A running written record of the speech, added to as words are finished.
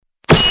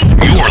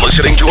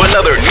listening to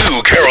another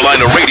New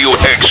Carolina Radio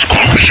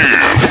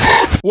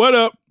exclusive. What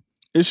up?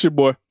 It's your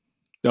boy,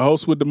 the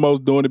host with the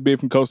most, doing the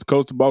bit from coast to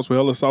coast, the boss with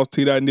hella sauce,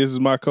 T-Dot, and this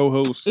is my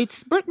co-host.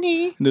 It's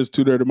Brittany. And this is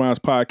Two Dirty Minds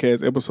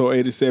Podcast, episode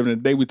 87.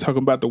 And today we're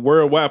talking about the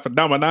worldwide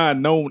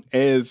phenomenon known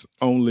as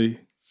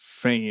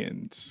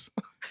OnlyFans.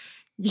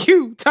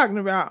 You talking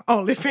about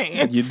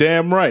OnlyFans. You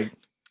damn right.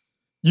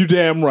 You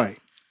damn right.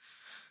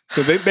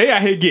 Because they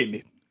out here getting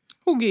it.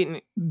 Who getting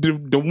it?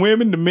 The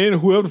women, the men,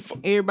 whoever.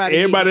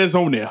 Everybody that's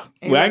on there.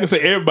 Well, I ain't gonna say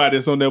everybody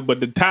that's on there,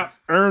 but the top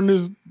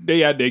earners,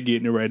 they out there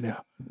getting it right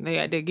now. They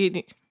out there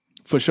getting it.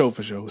 For sure.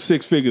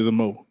 6 figures or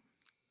more.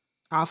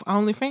 Off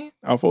OnlyFans?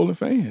 Off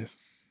OnlyFans.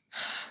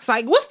 It's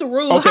like, what's the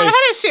rules? Okay. How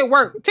that shit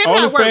work? Tell me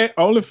how it work.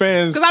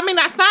 OnlyFans. Because I mean,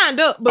 I signed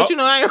up, but you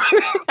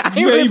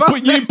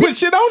ain't put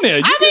shit on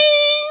there.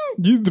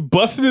 You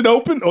busting it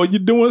open or you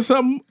doing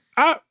something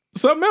else.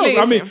 Listen.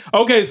 I mean,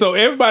 okay, so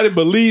everybody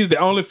believes that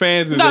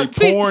OnlyFans is a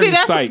porn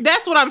site.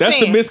 That's what I'm saying.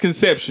 That's the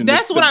misconception.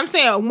 That's what I'm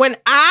saying. When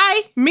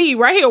I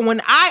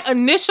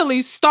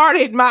initially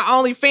started my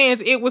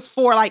OnlyFans, it was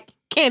for like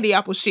candy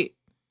apple shit.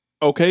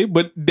 Okay,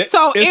 but it's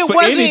for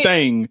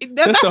anything.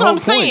 That's what I'm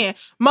saying.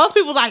 Most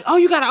people like, oh,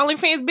 you got an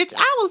OnlyFans, bitch.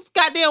 I was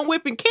goddamn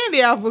whipping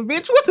candy apples,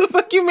 bitch. What the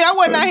fuck you mean? I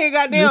wasn't out here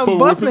goddamn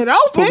busting it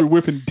open.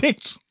 Whipping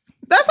dicks.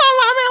 That's all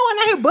I wasn't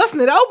out here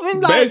busting it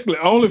open. Like, basically,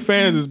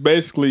 OnlyFans is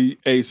basically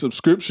a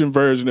subscription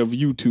version of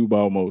YouTube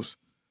almost.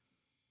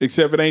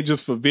 Except it ain't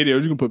just for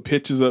videos. You can put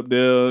pictures up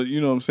there,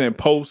 you know what I'm saying,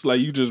 posts, like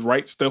you just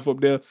write stuff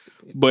up there.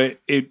 But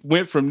it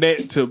went from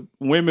that to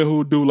women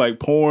who do like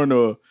porn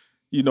or,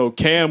 you know,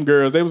 cam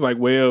girls. They was like,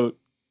 well,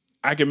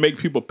 I can make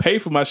people pay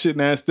for my shit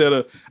now instead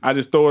of I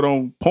just throw it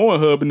on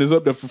Pornhub and it's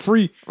up there for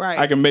free. Right.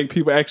 I can make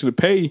people actually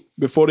pay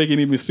before they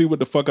can even see what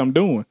the fuck I'm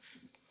doing.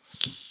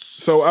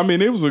 So, I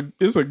mean,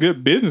 it's a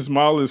good business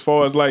model as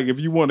far as like if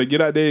you want to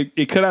get out there,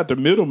 it cut out the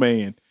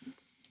middleman.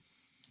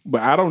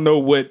 But I don't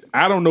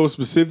know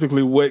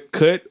specifically what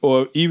cut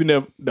or even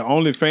if the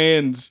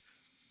OnlyFans,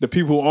 the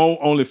people who own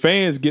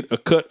OnlyFans get a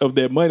cut of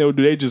that money or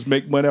do they just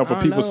make money off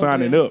of people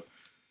signing up?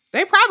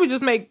 They probably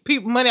just make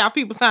money off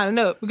people signing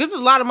up because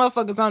there's a lot of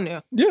motherfuckers on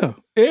there. Yeah.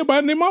 Everybody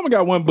and their mama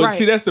got one. But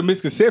see, that's the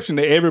misconception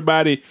that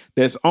everybody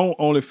that's on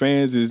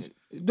OnlyFans is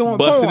doing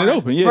busting porn. it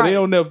open. Yeah, They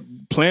on there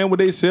playing with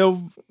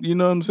themselves. You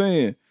know what I'm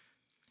saying?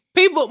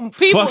 People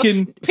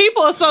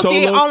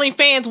associate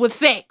OnlyFans with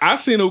sex. I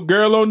seen a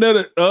girl on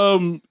there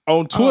on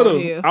Twitter. Oh,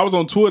 yeah. I was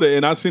on Twitter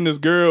and I seen this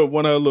girl,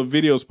 one of her little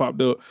videos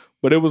popped up,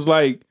 but it was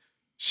like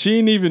she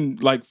ain't even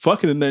like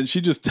fucking or nothing.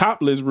 She just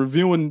topless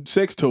reviewing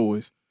sex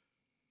toys.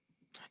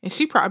 And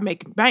she probably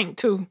making bank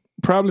too.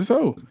 Probably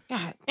so.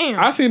 God damn.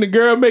 I seen a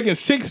girl making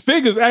 6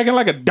 figures acting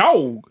like a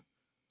dog.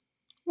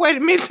 Wait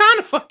a minute, time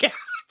to fuck out.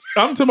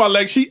 I'm talking about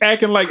like she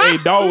acting like a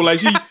dog, like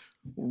she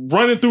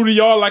running through the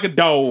yard like a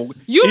dog.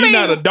 Eating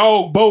out a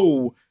dog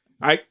bowl.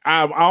 I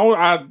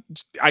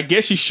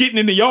guess she's shitting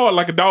in the yard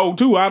like a dog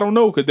too. I don't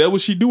know, because that's what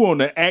she do on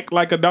there, act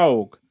like a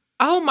dog.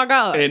 Oh my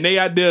God. And they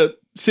out there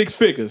 6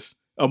 figures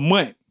a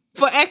month.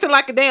 For acting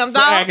like a damn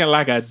dog? For acting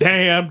like a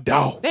damn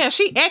dog. Damn,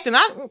 she acting.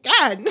 God.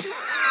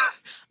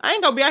 I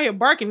ain't gonna be out here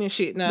barking and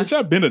shit now. Bitch,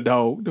 I been a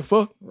dog. The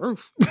fuck?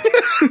 Roof.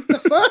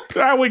 The fuck?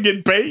 I wasn't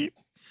getting paid.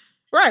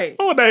 Right.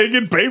 I wasn't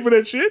getting paid for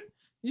that shit.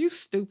 You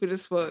stupid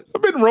as fuck.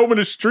 I've been roaming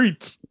the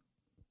streets.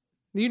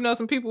 Do you know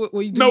some people? Do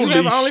you leash.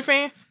 have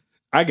OnlyFans?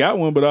 I got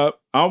one, but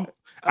I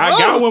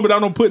got one, but I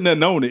don't put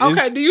nothing on it.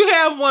 Okay, do you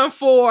have one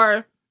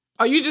for?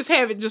 Or you just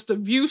have it just to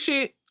view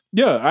shit?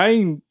 Yeah, I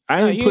ain't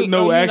putting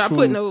no actual. Not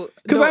putting no.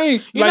 Because I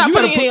ain't. You're like, not you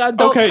putting any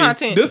adult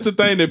content. This is the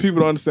thing that people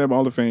don't understand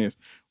about OnlyFans.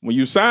 When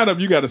you sign up,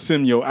 you got to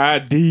send your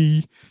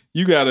ID.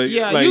 You gotta you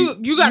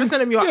gotta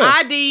send them your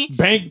ID,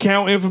 bank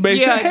account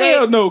information. Yeah,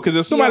 hell no, because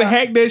if somebody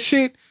hack that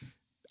shit,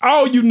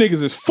 all you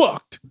niggas is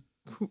fucked.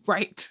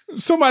 Right.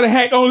 Somebody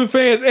hack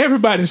OnlyFans,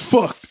 everybody's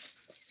fucked.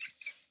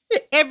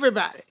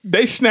 Everybody.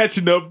 They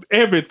snatching up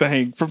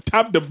everything from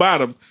top to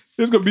bottom.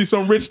 There's gonna be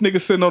some rich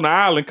nigga sitting on the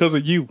island because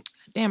of you.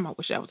 Damn, I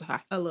wish I was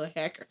a little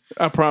hacker.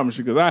 I promise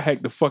you, because I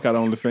hacked the fuck out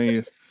of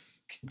OnlyFans.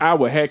 I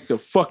would hack the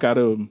fuck out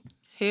of them.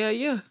 Hell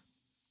yeah.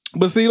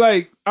 But see,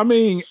 like, I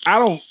mean, I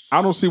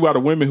don't see why the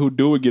women who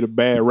do it get a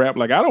bad rap.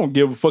 Like, I don't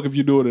give a fuck if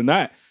you do it or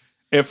not.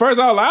 At first,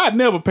 I'd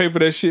never pay for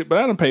that shit, but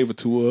I done paid for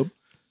 2 of them.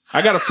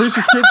 I got a free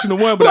subscription to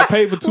one, but I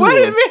paid for 2 of them.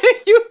 Wait a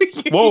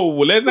minute, Whoa,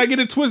 well, let's not get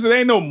it twisted. It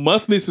ain't no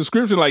monthly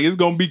subscription. Like, it's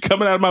gonna be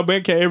coming out of my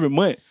bank account every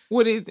month.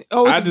 What is it?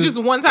 Oh, it's just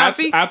a one-time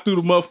fee? I threw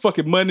the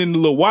motherfucking money in the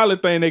little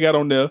wallet thing they got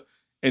on there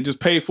and just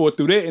paid for it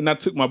through that, and I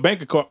took my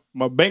bank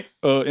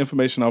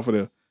information off of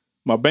there.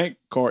 My bank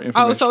card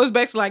information. Oh, so it's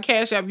basically like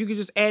Cash App. You can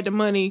just add the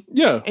money,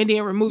 and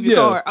then remove your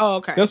card. Oh,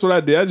 okay. That's what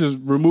I did. I just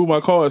removed my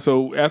card.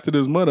 So after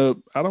this month up,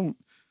 I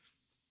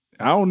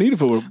don't need it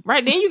for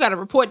right. Then you got to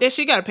report that shit.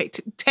 You got to pay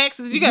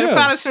taxes. You got to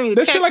file your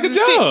that taxes. Shit like a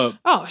job. Shit.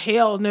 Oh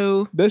hell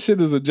no. That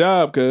shit is a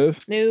job,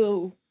 cuz.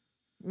 No,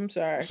 I'm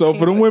sorry. So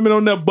for them women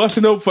on there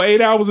busting up for 8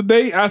 hours a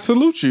day, I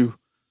salute you.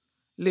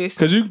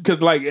 Listen,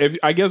 because like if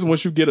I guess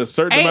once you get a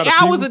certain amount of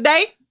 8 hours a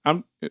day.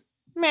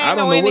 Man, I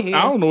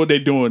don't know what they're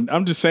doing.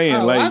 I'm just saying,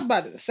 I was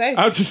about to say.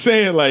 I'm just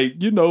saying,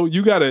 like, you know,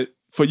 you gotta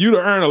for you to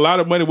earn a lot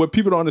of money, what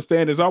people don't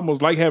understand is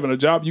almost like having a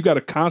job. You got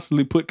to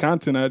constantly put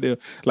content out there.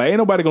 Like, ain't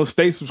nobody gonna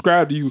stay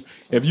subscribed to you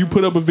if you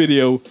put up a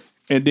video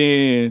and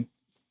then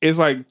it's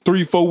like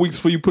 3-4 weeks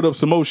before you put up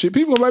some more shit.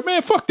 People are like,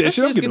 man, fuck that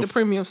shit. Just get the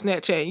premium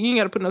Snapchat. You ain't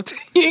got to put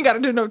you ain't got to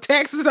do no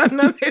taxes on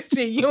none of that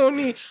shit. You don't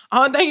need.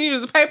 All thing you need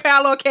is a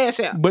PayPal or a Cash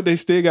App. But they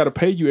still got to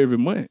pay you every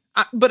month.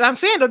 But I'm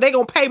saying though, they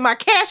gonna pay my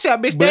Cash App,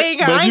 bitch. But, they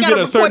ain't got. but I ain't you got get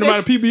a certain amount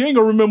of people, you ain't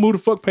gonna remember who the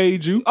fuck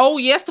paid you. Oh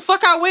yes, the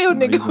fuck I will,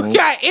 nigga. We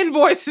got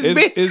invoices,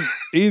 bitch.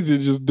 It's easy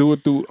to just do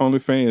it through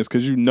OnlyFans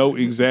because you know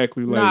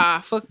exactly like. Nah,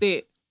 fuck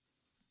that.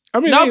 I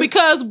mean, no,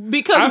 because with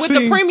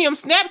the premium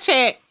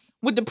Snapchat.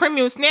 With the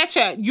premium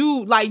Snapchat,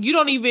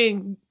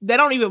 they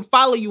don't even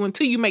follow you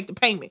until you make the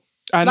payment.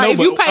 I know, if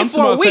you pay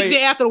for a week,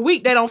 then after the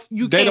week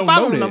you can't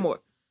follow them no more.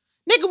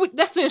 Nigga,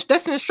 that's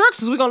the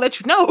instructions. We gonna let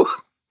you know.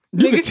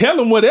 You can tell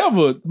them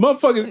whatever,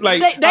 motherfuckers.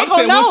 Like they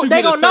gonna know.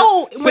 They gonna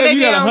know. Say you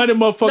got 100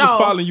 motherfuckers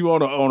following you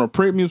on a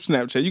premium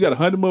Snapchat. You got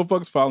 100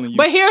 motherfuckers following you.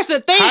 But here's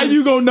the thing: how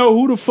you gonna know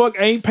who the fuck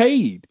ain't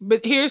paid?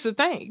 But here's the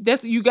thing: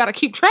 you got to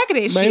keep track of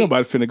that shit. Man, ain't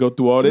nobody finna go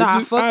through all that. Nah,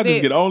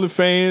 just get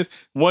OnlyFans.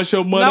 Once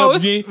your money up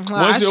again,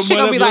 once your money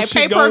gonna be like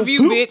pay per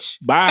view, bitch.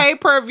 Bye. Pay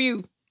per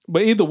view.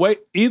 But either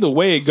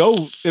way it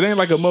goes, it ain't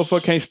like a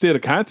motherfucker can't steal the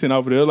content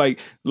off of there.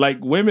 Like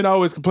women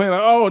always complain like,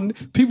 oh,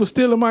 people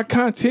stealing my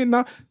content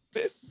now.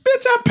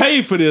 Bitch, I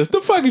paid for this.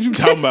 The fuck is you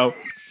talking about?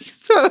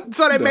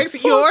 so that makes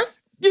it yours?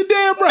 You're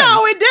damn right.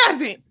 No, it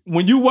doesn't.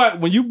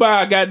 When you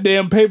buy a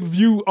goddamn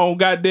pay-per-view on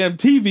goddamn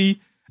TV,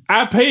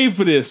 I paid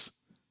for this.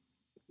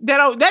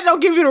 That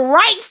don't give you the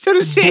rights to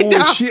the shit,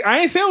 bullshit. I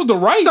ain't saying it was the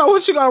rights. So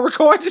what, you gonna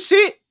record the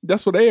shit?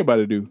 That's what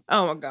everybody do.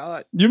 Oh my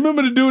God. You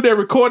remember the dude that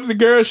recorded the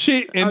girl's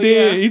shit and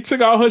then he took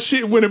all her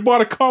shit and went and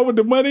bought a car with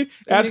the money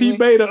after he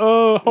made a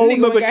whole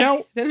nother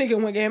account? That nigga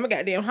went game a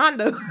goddamn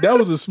Honda. That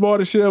was the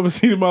smartest shit I've ever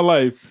seen in my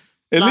life.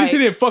 At least he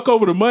didn't fuck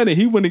over the money.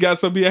 He went and got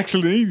something he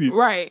actually needed.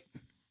 Right.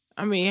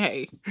 I mean,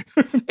 hey.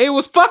 It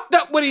was fucked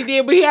up what he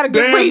did, but he had a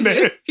good reason.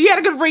 That. He had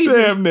a good reason.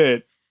 Damn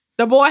that.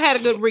 The boy had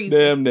a good reason.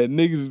 Damn that.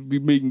 Niggas be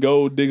meeting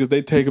gold diggers.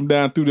 They take them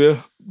down through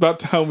there.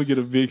 About time we get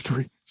a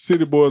victory.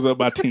 City Boys up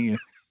by 10.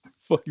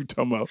 Fuck you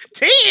talking about?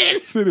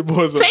 10? City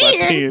Boys up by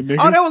 10, nigga.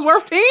 Oh, that was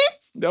worth 10?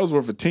 That was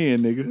worth a 10,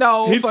 nigga.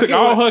 No. He took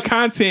all her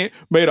content,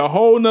 made a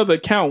whole nother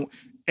account,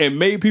 and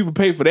made people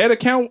pay for that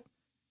account,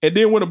 and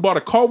then went and bought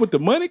a car with the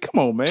money? Come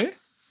on, man.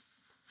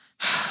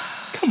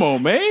 Come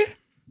on, man.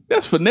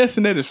 That's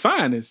finessing at its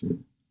finest.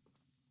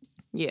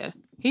 Yeah.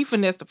 He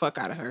finessed the fuck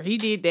out of her. He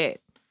did that.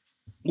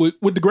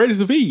 With the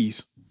greatest of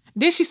ease.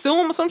 Did she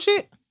sue him or some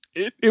shit?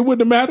 It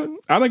wouldn't have mattered.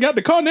 I done got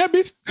the car in that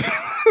bitch.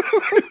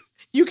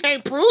 You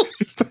can't prove?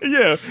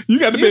 Yeah. You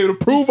got to be able to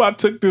prove I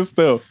took this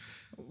stuff.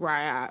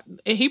 Right.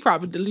 And he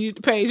probably deleted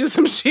the page or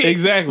some shit.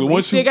 Exactly.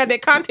 Once he still got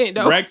that content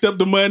though. Racked up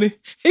the money.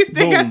 He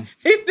still got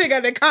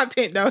that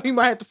content though. He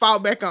might have to fall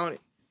back on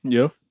it.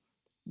 Yeah.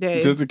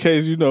 Just in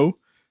case,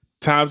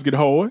 times get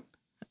hard.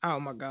 Oh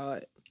my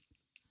God.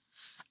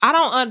 I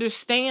don't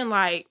understand,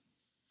 like,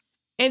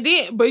 and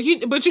then, but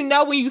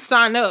when you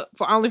sign up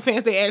for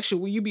OnlyFans, they ask you,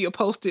 will you be a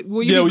content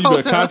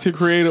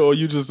creator or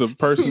you just a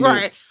person?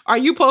 Right. Are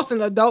you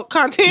posting adult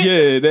content?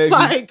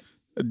 Yeah.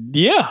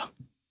 Yeah.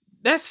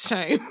 That's a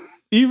shame.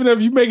 Even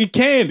if you making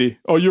candy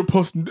or you're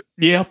posting,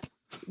 yep.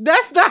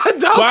 That's not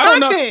adult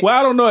content.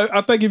 I don't know.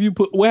 I think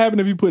what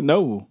happened if you put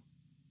no?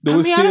 I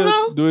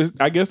don't know.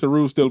 I guess the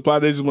rules still apply.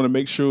 They just want to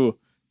make sure,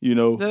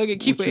 they'll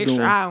keep an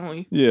extra eye on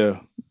you. Yeah.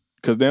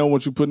 Because they don't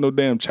want you putting no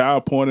damn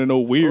child porn and no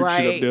weird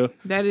shit up there.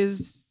 That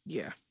is,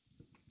 yeah.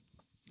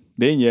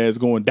 Then your ass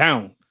going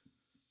down.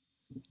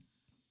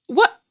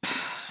 What?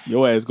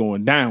 Your ass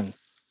going down.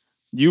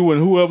 You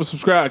and whoever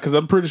subscribe, because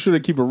I'm pretty sure they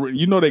keep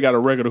they got a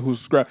record of who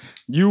subscribe.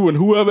 You and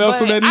whoever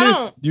else on that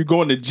list, you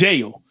going to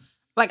jail.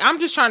 Like, I'm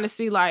just trying to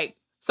see, like,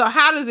 so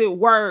how does it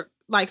work?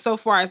 Like, so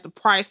far as the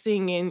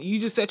pricing, and you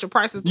just set your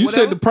prices to whatever? You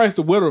set the price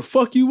to whatever the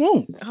fuck you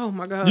want. Oh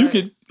my God. You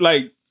could,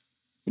 like,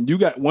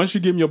 once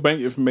you give them your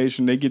bank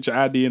information, they get your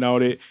ID and all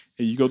that,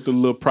 and you go through the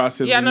little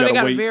process. Yeah, I know they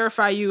gotta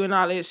verify you and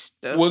all that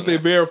stuff. Once they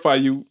verify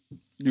you,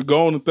 you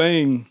go on the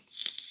thing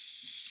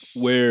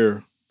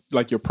where,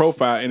 like, your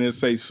profile, and it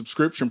say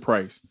subscription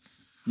price.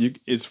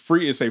 It's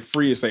free. It say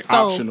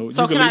optional.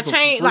 So can I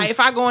change? Like, if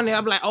I go in there,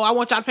 I'm like, oh, I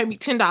want y'all to pay me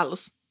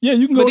 $10. Yeah,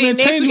 you can go in there and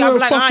change whatever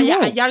the fuck you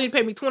want. Y'all need to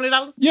pay me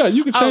 $20? Yeah,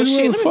 you can change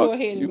whatever the fuck.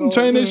 You can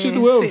change that shit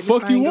to whatever the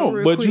fuck you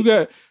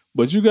want.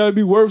 But you got to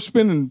be worth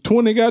spending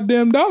 $20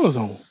 goddamn dollars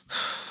on.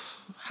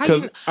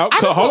 Because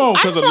hold on,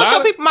 because a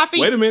lot of my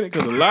feet. Wait a minute,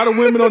 because a lot of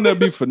women on there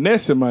be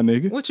finessing, my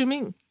nigga. What you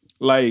mean?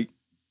 Like,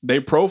 they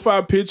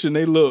profile picture and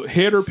they little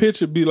header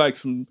picture be like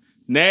some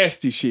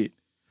nasty shit,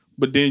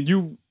 but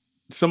then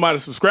somebody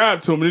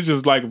subscribe to them and it's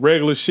just like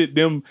regular shit.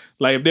 Them,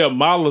 like, if they're a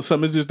model or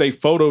something, it's just they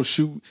photo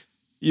shoot.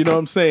 You know what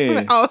I'm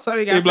saying? Oh, so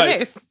they got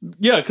finesse.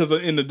 Yeah, because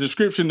in the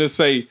description they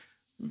say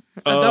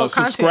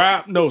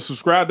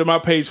subscribe to my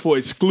page for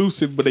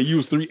exclusive, but they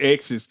use 3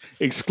 X's,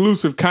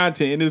 exclusive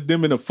content, and it's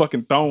them in a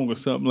fucking thong or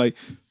something. Like,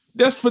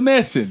 that's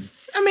finessing.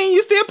 I mean,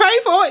 you still pay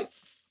for it.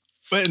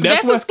 But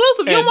that's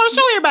exclusive. You don't want to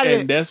show everybody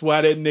and that's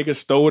why that nigga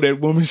stole that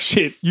woman's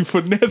shit. You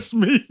finesse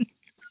me.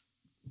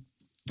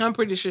 I'm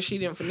pretty sure she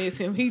didn't finesse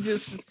him. He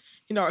just,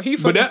 he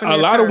fucking But finessed a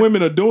lot her. of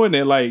women are doing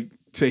that. Like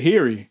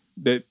Tahiri,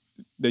 that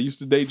used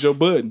to date Joe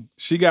Budden.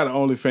 She got an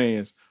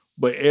OnlyFans.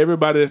 But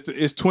everybody it's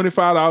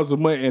 $25 a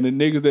month, and the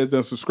niggas that's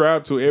done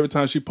subscribe to it, every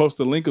time she posts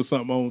a link or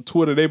something on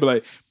Twitter, they be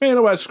like, man,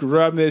 nobody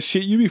subscribing to that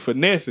shit. You be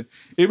finessing.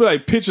 It be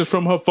like pictures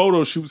from her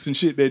photo shoots and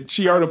shit that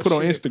she already put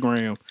on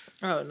Instagram.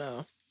 Oh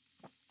no.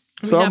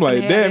 So I'm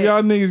like, damn,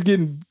 y'all niggas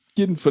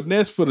getting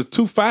finessed for the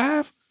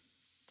 2.5?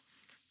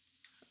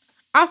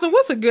 Austin,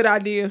 what's a good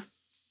idea?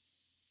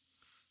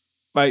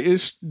 Like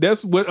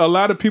that's what a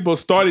lot of people are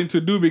starting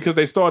to do because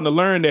they starting to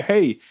learn that,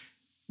 hey,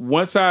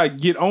 once I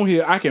get on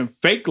here, I can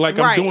fake like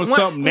I'm doing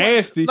something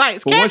nasty. Like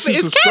it's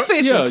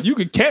catfishing. Yeah, you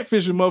can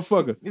catfish a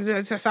motherfucker.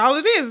 That's all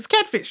it is. It's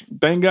catfishing.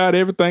 Thank God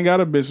everything I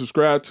done been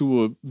subscribed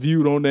to or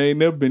viewed on there ain't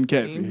never been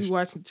catfish. You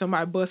watching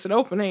somebody bust it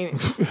open, ain't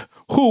it?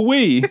 Who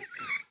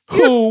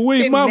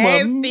we,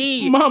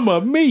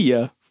 mama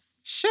mia.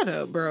 Shut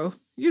up, bro.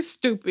 You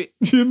stupid.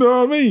 You know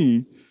what I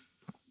mean?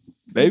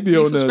 They be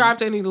on subscribe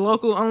to any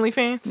local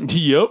OnlyFans?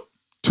 Yep.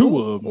 2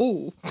 of them.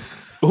 Ooh.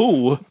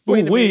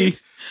 Wait a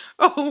minute.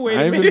 Oh, wait a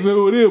minute. I ain't finna say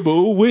what it is,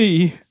 but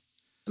we.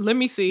 Let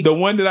me see. The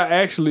one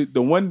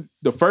that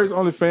the first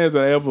OnlyFans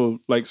that I ever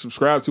like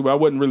subscribed to, but I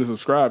wasn't really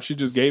subscribed. She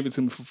just gave it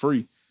to me for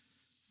free.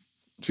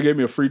 She gave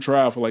me a free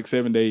trial for like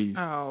 7 days.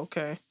 Oh,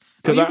 okay.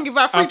 You can give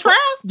out free trials?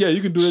 Yeah,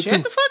 you can do that too.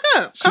 Shut the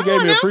fuck up. She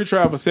gave me a free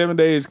trial for 7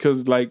 days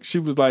because like she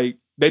was like,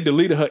 they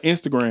deleted her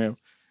Instagram.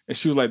 And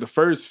she was like, the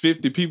first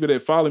 50 people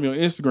that follow me on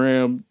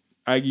Instagram,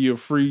 I give you a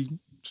free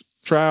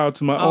trial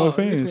to my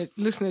OnlyFans.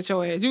 Listen at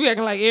your ass. You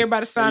acting like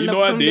everybody signed up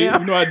from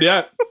them. You know I did.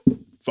 I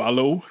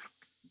follow.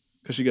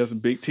 Because she got some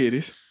big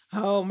titties.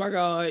 Oh my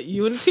God.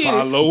 You and the titties.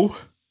 Follow.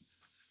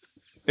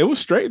 It was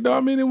straight though.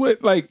 I mean, it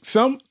was like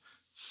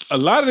a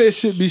lot of that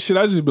shit be shit.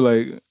 I just be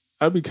like,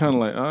 I'd be kind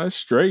of like, it's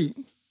straight.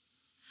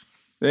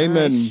 There ain't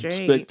nothing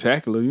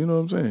spectacular. You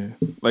know what I'm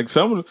saying? Like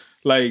some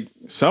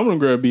of them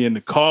girls be in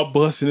the car,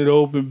 busting it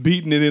open,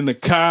 beating it in the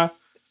car.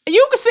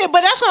 You can see,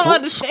 but that's what I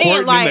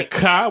understand. Like, in the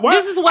car. Why,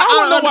 this is what I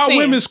don't know understand. why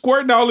women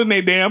squirting all in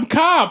their damn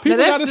car. People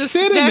gotta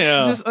sit in there.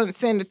 That's just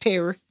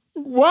unsanitary.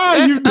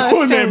 Why are you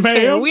doing that,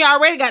 man? We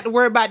already got to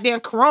worry about damn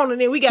corona,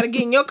 then we got to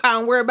get in your car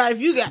and worry about if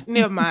you got.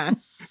 Never mind.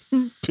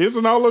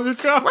 Pissing all over your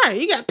car. Right,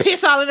 you got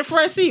piss all in the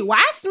front seat. Why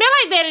it smell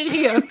like that in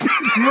here?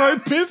 Smell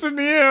like piss in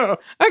the air.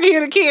 I can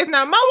hear the kids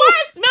now. Mom, why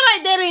it smell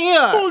like that in here?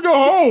 I want to go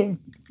home.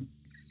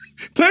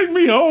 Take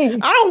me home.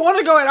 I don't want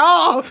to go at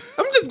all.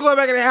 I'm just going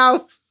back in the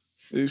house.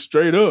 It's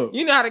straight up.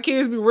 You know how the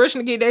kids be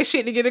rushing to get that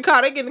shit to get in the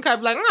car. They get in the car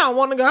be like, I don't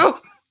want to go.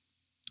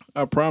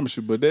 I promise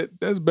you, but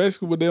that's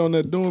basically what they're on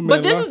there doing, man.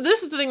 But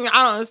this is the thing that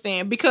I don't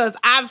understand because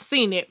I've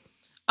seen it.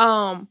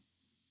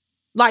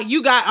 Like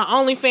you got an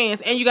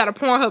OnlyFans and you got a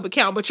Pornhub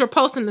account, but you're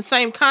posting the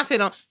same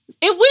content on.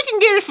 If we can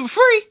get it for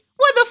free,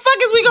 what the fuck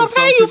is we gonna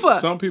pay you for?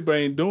 Some people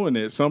ain't doing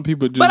that. Some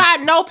people just. But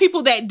I know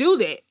people that do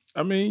that.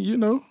 I mean, you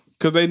know,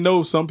 because they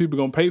know some people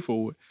gonna pay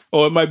for it,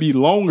 or it might be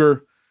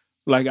longer.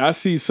 Like I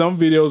see some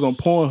videos on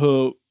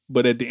Pornhub,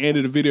 but at the end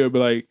of the video, it'll be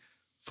like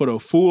for the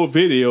full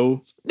video.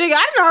 Nigga,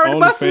 I done already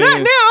busted nut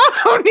now.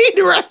 I don't need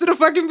the rest of the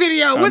fucking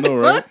video. What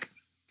the fuck?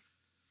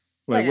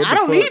 Like I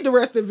don't need the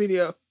rest of the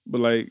video.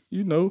 But like,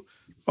 you know.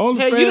 Hell,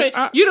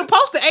 you done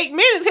posted 8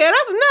 minutes. Hell,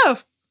 that's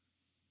enough.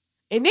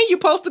 And then you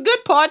post the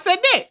good parts at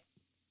that.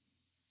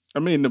 I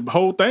mean, the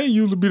whole thing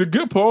usually be the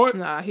good part.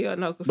 Nah, hell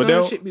no, because some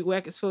of shit be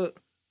whack as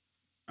fuck.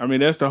 I mean,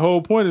 that's the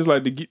whole point. Is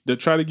like to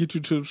try to get you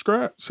to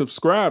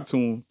subscribe to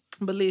them.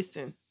 But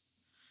listen,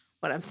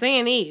 what I'm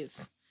saying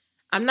is,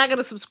 I'm not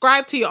gonna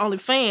subscribe to your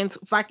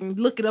OnlyFans if I can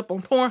look it up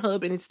on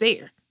Pornhub and it's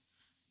there.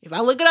 If I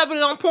look it up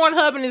on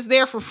Pornhub and it's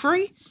there for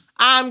free,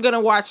 I'm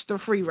gonna watch the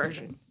free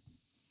version.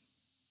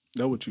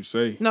 That's what you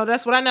say. No,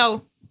 that's what I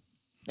know.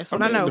 That's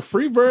what I know. The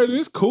free version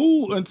is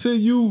cool until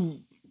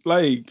you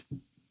like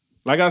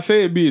I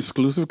said, be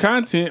exclusive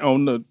content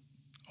on the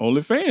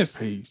OnlyFans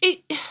page.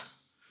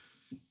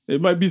 It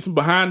might be some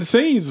behind the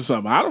scenes or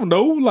something. I don't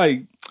know.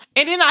 Like,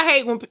 and then I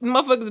hate when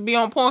motherfuckers be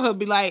on Pornhub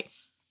be like,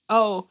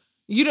 "Oh,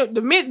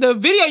 the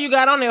video you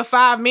got on there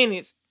 5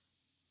 minutes.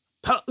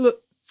 Look,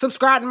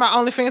 subscribe to my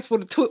OnlyFans for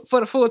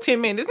the full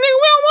 10 minutes. Nigga,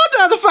 we don't want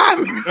the other 5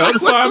 minutes.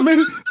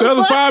 The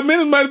other 5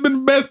 minutes might have been the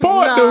best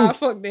part, though. Nah,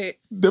 fuck that.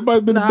 That might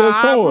have been the best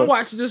part. I'm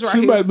watching this right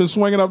here. She might have been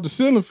swinging off the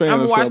ceiling fan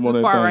or something on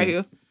that part right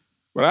here.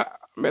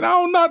 But I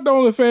don't knock the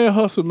OnlyFans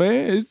hustle,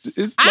 man.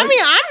 It's I mean,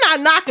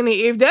 I'm not knocking it.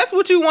 If that's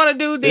what you want to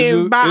do,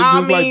 then by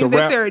all means,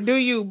 necessary, do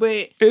you.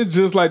 But it's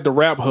just like the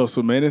rap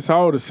hustle, man. It's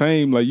all the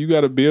same. Like, you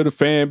got to build a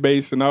fan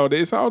base and all that.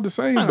 It's all the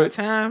same. But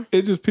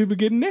it's just people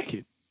getting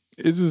naked.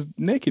 It's just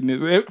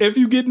nakedness. If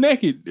you get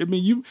naked, I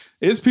mean,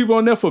 it's people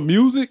on there for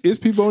music. It's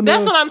people on there.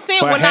 That's what I'm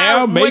saying.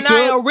 When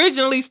I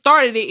originally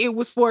started it, it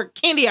was for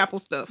candy apple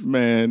stuff.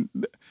 Man,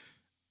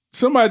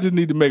 somebody just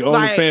need to make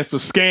OnlyFans for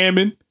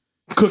scamming,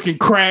 cooking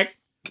crack.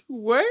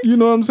 What? You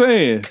know what I'm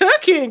saying?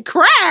 Cooking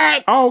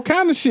crack? All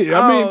kind of shit.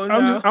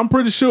 I'm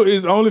pretty sure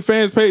it's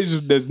OnlyFans page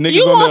that's niggas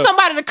you on want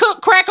somebody to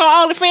cook crack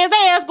on OnlyFans,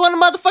 they ass going to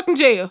motherfucking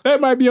jail.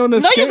 That might be on the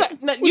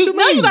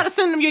you got to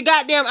send them your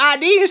goddamn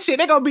ID and shit.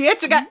 They gonna be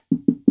at your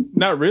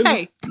Not really.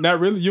 Hey, Not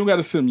really. You don't got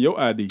to send them your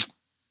ID.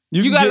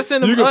 You got to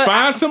send them. You can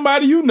find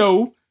somebody you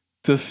know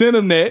to send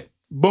them that.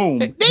 Boom.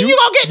 Then you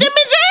gonna get them in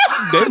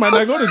jail. They might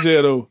not go to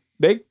jail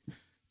though.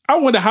 I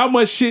wonder how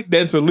much shit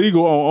that's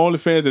illegal on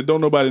OnlyFans that don't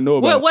nobody know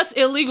about. Well, what's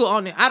illegal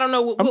on it? I don't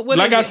know. What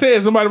like I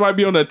said, somebody might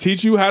be on there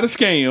teach you how to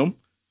scam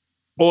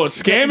or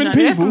scamming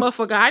people. That's a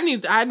motherfucker. I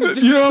need to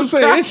you know what I'm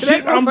saying?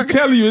 Shit, I'm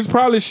telling you, it's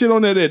probably shit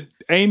on there that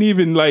ain't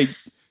even like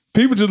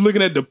people just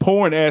looking at the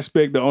porn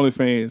aspect of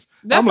OnlyFans.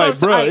 I'm like,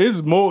 bro,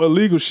 it's more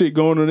illegal shit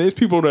going on. There's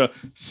people that are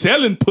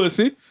selling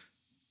pussy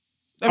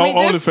on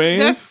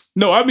OnlyFans.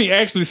 No, I mean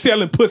actually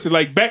selling pussy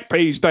like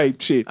Backpage type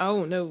shit.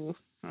 Oh no,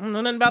 I don't know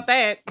nothing about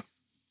that.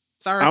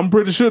 Sorry. I'm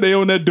pretty sure they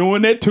on there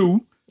doing that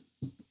too.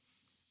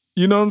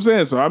 You know what I'm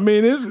saying? So I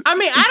mean,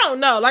 I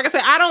don't know. Like I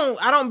said, I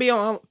don't be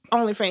on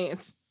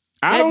OnlyFans.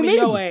 I don't be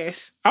your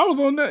ass. I was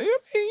on there.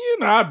 I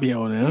mean, I'd be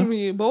on there. You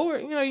be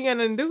bored. You got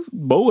nothing to do.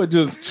 Bored,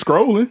 just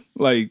scrolling.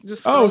 Like,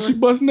 just scrolling. Oh, she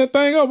busting that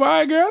thing up. All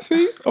right, girl, I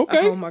see.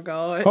 Okay. Oh my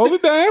God. Hold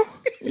it down.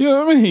 You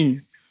know what I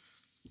mean?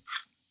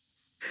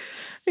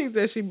 He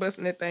said she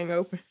busting that thing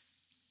open.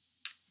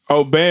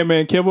 Oh,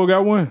 Bandman Kevo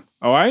got one.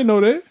 Oh, I ain't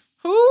know that.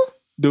 Who?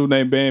 Dude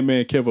named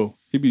Bandman Kevo.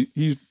 He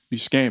be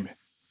scamming.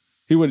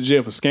 He went to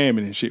jail for scamming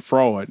and shit,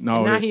 fraud and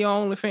all now that. Now he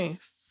on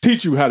OnlyFans.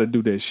 Teach you how to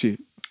do that shit.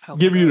 Oh,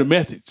 give you the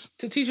methods.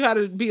 To teach you how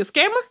to be a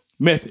scammer?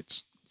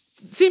 Methods.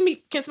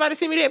 Can somebody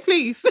send me that,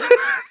 please?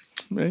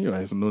 Man, you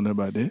ain't know nothing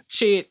about that.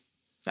 Shit.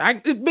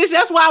 Bitch,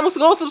 that's why I was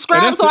going to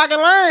subscribe so I can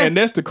learn. And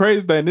that's the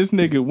crazy thing. This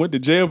nigga went to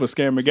jail for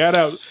scamming, got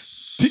out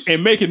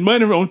and making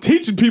money on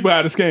teaching people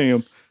how to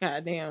scam.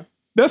 God damn.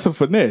 That's a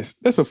finesse.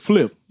 That's a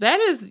flip. That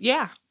is,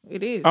 yeah,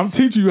 it is. I'm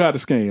teaching you how to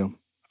scam.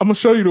 I'm going to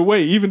show you the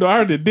way. Even though I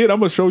already did, I'm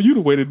going to show you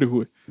the way to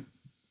do it.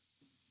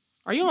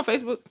 Are you on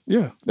Facebook?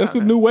 Yeah. That's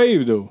the new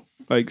wave, though.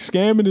 Like,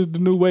 scamming is the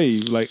new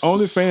wave. Like,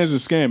 OnlyFans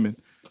is scamming.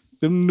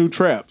 Them new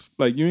traps.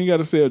 Like, you ain't got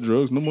to sell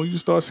drugs no more. You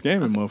start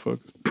scamming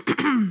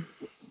motherfuckers.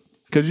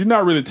 Because you're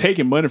not really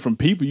taking money from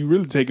people. You're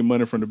really taking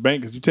money from the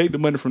bank. Because you take the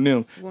money from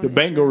them, the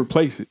bank go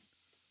replace it.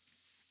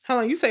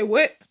 Hold on. You say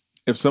what?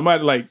 If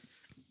somebody, like,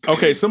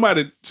 okay,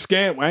 somebody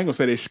scam. I ain't going to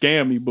say they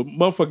scam me, but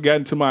motherfucker got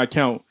into my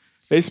account.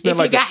 They spent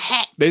like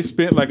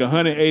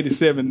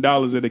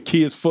 $187 at a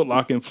kid's Foot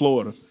Locker in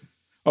Florida.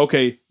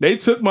 Okay, they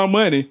took my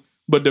money,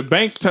 but the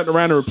bank turned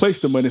around and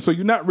replaced the money. So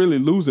you're not really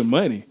losing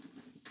money.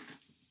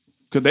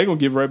 Because they're going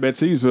to give it right back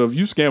to you. So if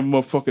you scam a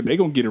motherfucker, they're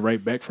going to get it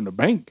right back from the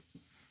bank.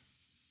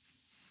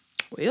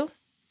 Well.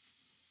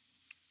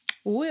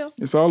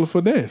 It's all a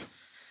finesse.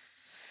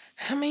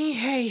 I mean,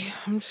 hey,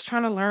 I'm just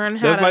trying to learn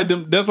how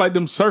That's like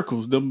them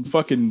circles, them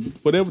fucking,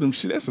 whatever them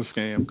shit. That's a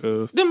scam,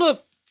 cuz. Them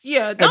little...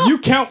 Yeah, if you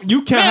count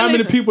how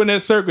many people in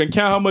that circle and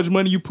count how much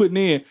money you putting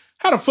in,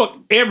 how the fuck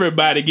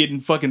everybody getting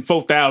fucking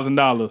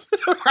 $4,000?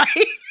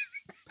 Right?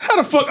 How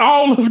the fuck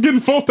all us getting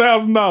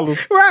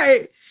 $4,000?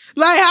 Right.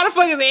 Like, how the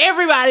fuck is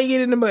everybody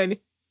getting the money?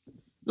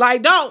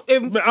 Like, don't.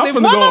 I'm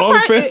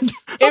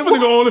finna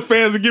go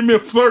OnlyFans and give me a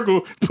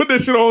circle. Put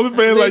that shit on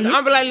OnlyFans. Listen,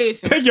 I'm like,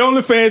 listen. Take your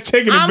OnlyFans,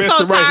 check it. I'm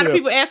so tired of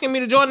people asking me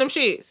to join them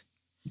shits.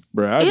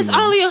 Bruh, it's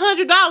only $100. Do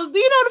you know what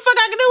the fuck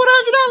I can do with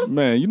 $100?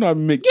 Man, you know how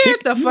many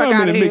Get the fuck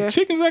out of here.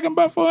 chickens I can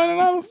buy for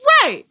 $100?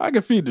 Right. I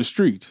can feed the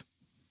streets.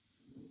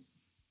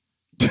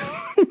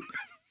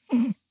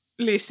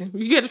 Listen,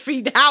 you got to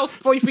feed the house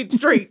before you feed the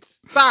streets.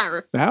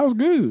 Sorry. The house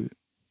good.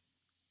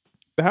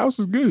 The house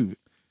is good.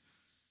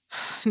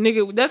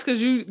 Nigga, that's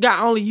because you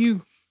got only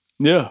you.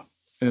 Yeah,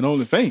 and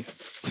OnlyFans.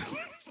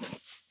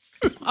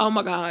 Oh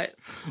my God.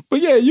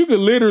 But yeah, you could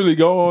literally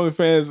go on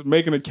OnlyFans,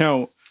 make an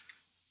account,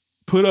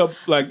 put up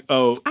like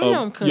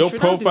your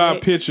profile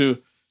picture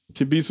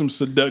can be some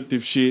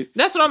seductive shit.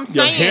 That's what I'm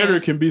saying. Your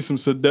header can be some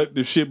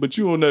seductive shit, but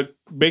you on there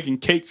baking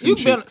cakes and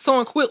shit. You been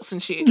sewing quilts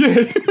and shit. Yeah,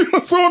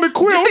 sewing the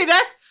quilt.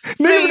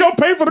 Niggas gonna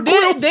pay for the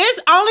quilts. This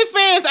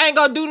OnlyFans ain't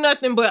gonna do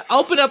nothing but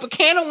open up a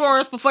can of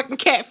worms for fucking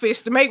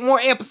catfish to make more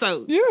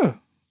episodes. Yeah.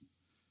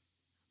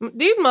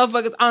 These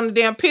motherfuckers on the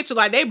damn picture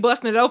like they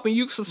busting it open.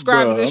 You can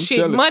subscribe to this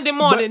shit. Monday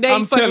morning,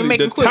 they fucking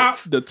making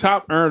quilts. The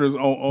top earners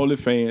on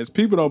OnlyFans,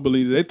 people don't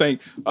believe it. They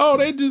think,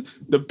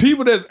 the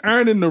people that's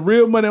earning the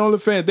real money on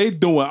OnlyFans, they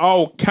doing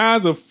all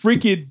kinds of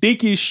freaky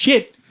dicky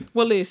shit.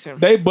 Well, listen.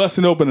 They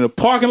busting open in the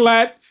parking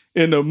lot,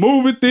 in the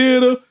movie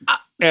theater,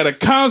 at a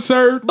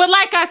concert. But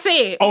like I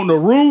said. On the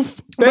roof.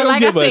 They don't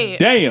give a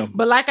damn.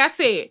 But like I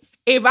said.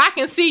 If I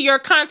can see your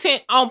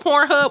content on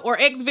Pornhub or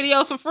X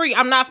videos for free,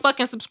 I'm not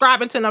fucking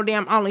subscribing to no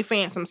damn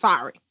OnlyFans. I'm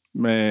sorry.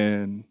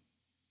 Man.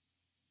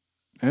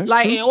 That's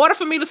like, true. In order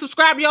for me to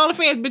subscribe to your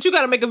OnlyFans, bitch, you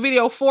gotta make a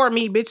video for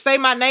me, bitch. Say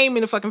my name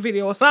in the fucking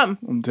video or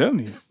something. I'm telling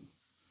you.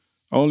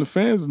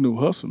 OnlyFans is a new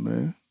hustle,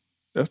 man.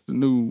 That's the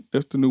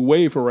new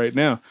wave for right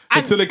now.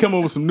 Until they come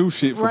up with some new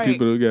shit for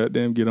people to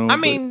goddamn get on. I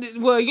mean,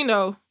 well, you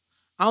know,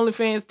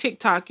 OnlyFans,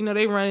 TikTok, you know,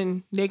 they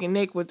running neck and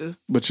neck with the...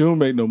 But you don't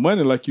make no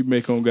money like you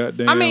make on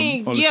goddamn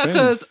OnlyFans. Yeah,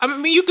 because,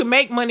 you can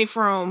make money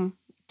from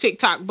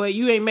TikTok, but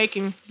you ain't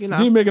making, you know...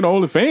 You ain't making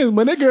OnlyFans,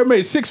 man. That girl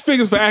made 6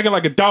 figures for acting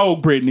like a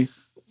dog, Brittany.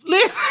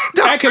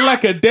 Listen, acting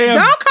like a damn...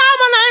 Don't call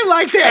my name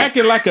like that.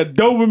 Acting like a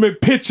Doberman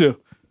picture.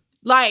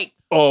 Like,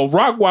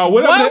 Rockwell,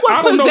 whatever. What would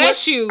I don't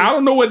possess know you? I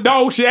don't know what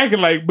dog she acting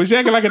like, but she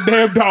acting like a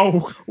damn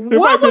dog. It might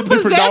What be a would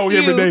different possess dog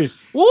every you? day.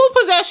 What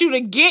would possess you to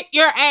get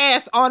your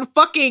ass on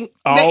fucking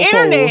All the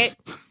internet,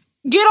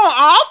 get on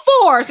all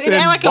fours, and And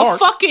act like bark.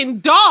 a fucking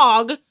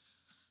dog?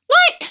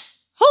 Like,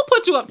 who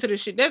put you up to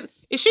this shit?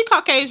 Is she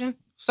Caucasian?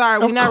 Sorry,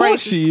 we're Of not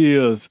course racist. she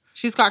is.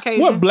 She's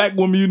Caucasian. What black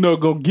woman you know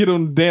gonna get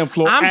on the damn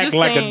floor I'm act just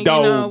like saying, a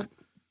dog? you know,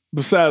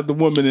 Besides the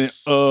woman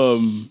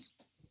in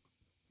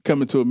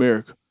Coming to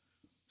America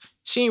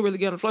she ain't really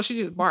get on the floor. She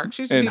just barked.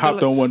 She just and hit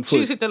hopped on one She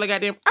just foot hit the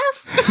goddamn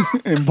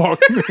earth. and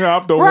barked and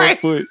hopped on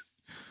Right. one foot.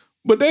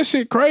 But that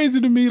shit crazy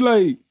to me.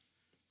 Like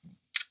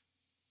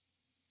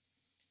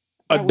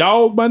a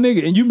dog, my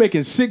nigga, and you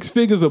making 6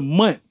 figures a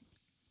month.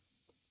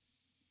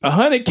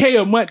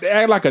 $100K a month to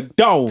act like a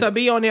dog. To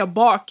be on there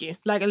barking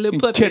like a little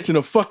And puppy. catching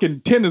a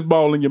fucking tennis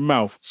ball in your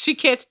mouth. She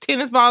catch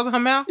tennis balls in her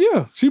mouth.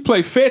 Yeah, she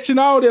play fetch and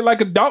all that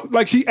like a dog.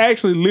 Like she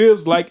actually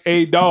lives like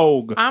a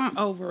dog. I'm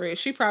over it.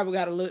 She probably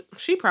got a look.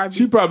 She probably.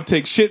 She probably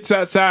take shits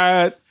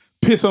outside,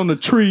 piss on the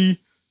tree.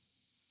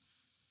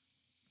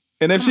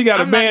 And if she got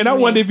a I'm not man, I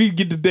even- wonder if he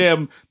get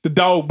the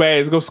dog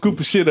bags, go scoop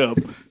the shit up.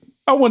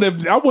 I wonder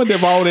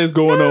if all that's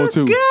going on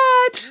too.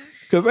 God.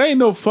 Cause ain't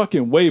no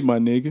fucking way, my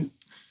nigga.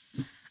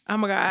 Oh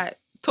my God.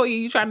 Toya,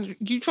 you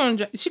trying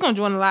to, she gonna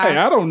join the live. Hey,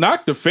 I don't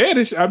knock the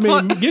fetish. I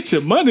mean, Toy- get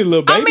your money,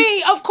 little baby. I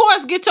mean, of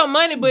course, get your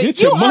money, but Get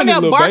you your on money, there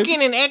little barking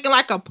baby. and acting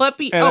like a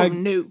puppy.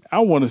 And no. I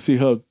want to see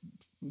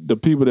the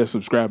people that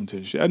subscribing to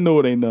this shit. I know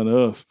it ain't none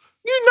of us.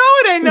 You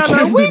know it ain't none of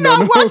Can't us. be We none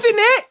not of watching us.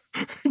 that.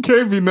 It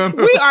can't be none of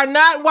us. We are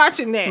not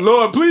watching that.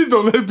 Lord, please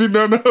don't let it be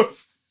none of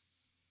us.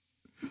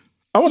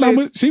 I wonder how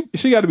much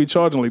she got to be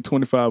charging like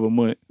 $25 a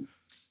month.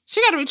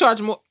 She got to be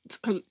charging more.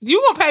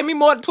 You gonna pay me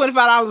more than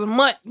 $25 a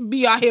month?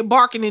 Be out here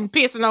barking and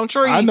pissing on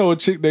trees. I know a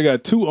chick that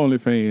got 2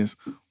 OnlyFans.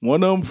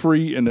 One of them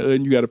free and the other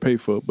you got to pay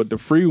for. But the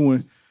free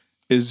one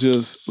is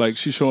just like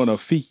she's showing her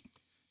feet.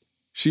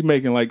 She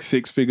making like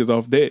 6 figures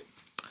off that.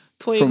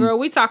 Toya girl,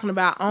 we talking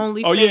about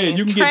OnlyFans. Oh, yeah,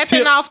 you can get trapping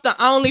tips. off the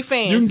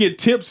OnlyFans. You can get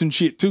tips and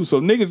shit too. So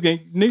niggas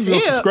gonna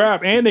Tip.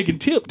 subscribe and they can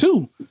tip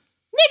too.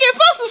 Nigga, if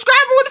I'm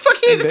subscribing, what the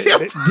fuck you need to tip?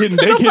 To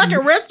the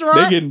fucking restaurant?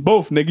 They getting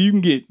both, nigga. You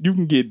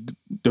can get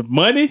the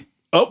money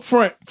up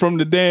front from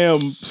the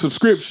damn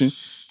subscription.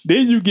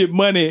 Then you get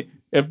money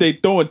if they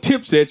throwing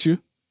tips at you.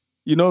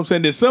 You know what I'm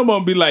saying? Then some of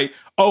them be like,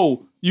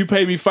 oh, you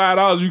pay me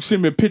 $5, you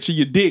send me a picture of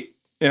your dick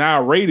and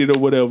I'll rate it or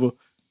whatever.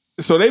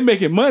 So they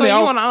making money So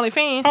you on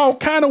OnlyFans? all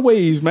kind of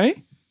ways, man.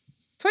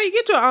 So you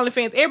get your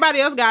OnlyFans.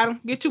 Everybody else got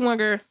them. Get you one,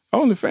 girl.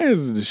 OnlyFans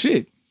is the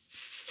shit.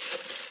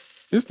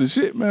 It's the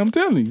shit, man. I'm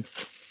telling you.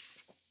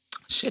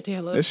 Shit the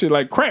hell up. That shit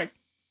like crack.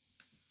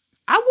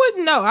 I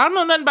wouldn't know. I don't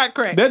know nothing about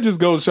crack. That just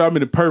goes to show how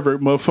many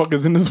pervert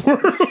motherfuckers in this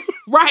world.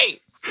 Right.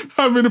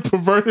 How many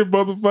perverted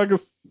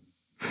motherfuckers?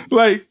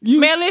 Like you,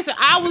 Man, listen,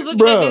 I was looking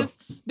Bruh. at this.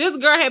 This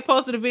girl had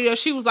posted a video.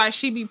 She was like,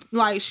 she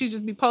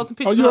just be posting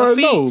pictures you of her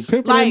already feet. know.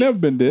 Pimpin' ain't never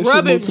been there. She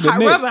Rubbing, moved to the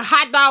neck. rubbing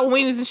hot dog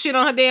wieners and shit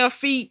on her damn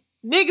feet.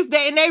 Niggas,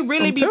 and they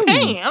really I'm be telling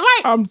paying. you. I'm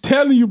like, I'm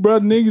telling you, bro,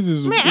 niggas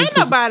is man, ain't into-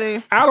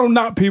 nobody. I don't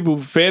knock people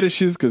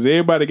fetishes because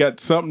everybody got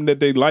something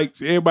that they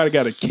like. Everybody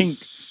got a kink.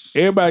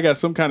 Everybody got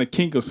some kind of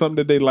kink or something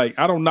that they like.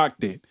 I don't knock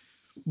that.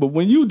 But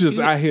when you just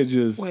out here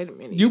just Wait a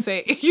minute. You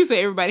say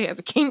everybody has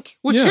a kink.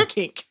 What's Yeah. your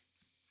kink?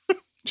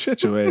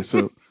 shut your ass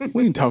up.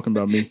 We ain't talking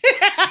about me.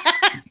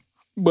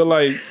 But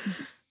like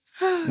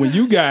when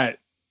you got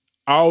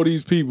all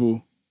these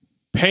people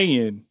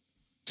paying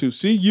to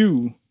see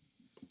you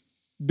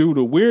do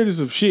the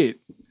weirdest of shit,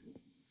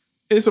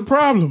 it's a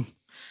problem.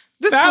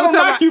 This I don't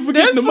fool knock you for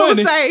this getting the fool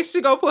money. say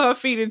she gonna put her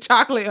feet in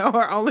chocolate on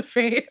her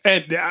OnlyFans.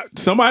 And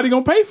somebody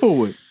gonna pay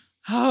for it.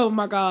 Oh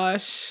my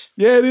gosh.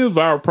 Yeah, it is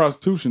viral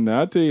prostitution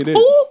now. I tell you that.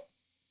 Who?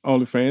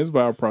 OnlyFans,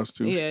 viral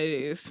prostitution. Yeah,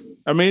 it is.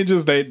 I mean,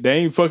 just they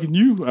ain't fucking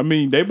you. I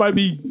mean, they might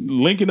be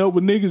linking up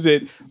with niggas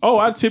that, oh,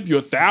 I tip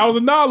you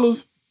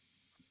 $1,000.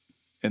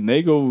 And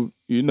they go,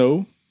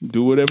 do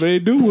whatever they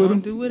do with them.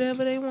 Do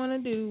whatever they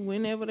want to do,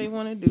 whenever they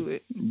want to do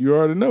it. You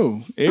already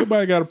know.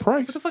 Everybody got a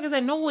price. What the fuck is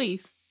that noise?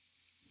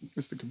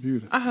 It's the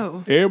computer.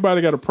 Oh.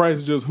 Everybody got a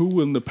price, just who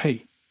willing to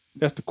pay.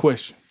 That's the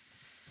question.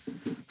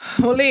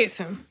 Well,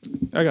 listen.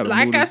 I got to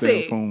Like move I this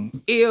damn said, phone.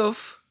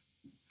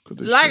 'Cause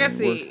this Like shit I ain't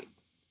said, working.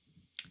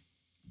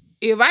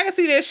 if I can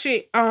see that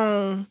shit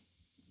on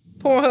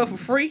Pornhub for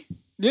free,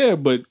 Yeah,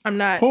 but I'm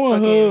not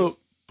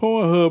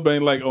Pornhub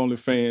ain't like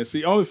OnlyFans.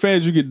 See,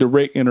 OnlyFans, you get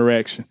direct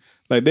interaction.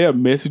 Like, they'll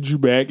message you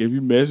back if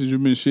you message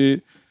them and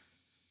shit.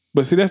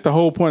 But see, that's the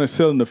whole point of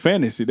selling the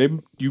fantasy.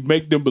 You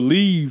make them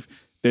believe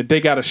that they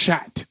got a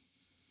shot.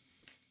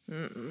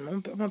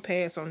 I'm gonna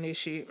pass on this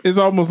shit. It's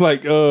almost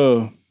like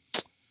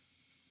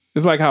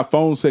it's like how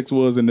phone sex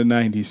was in the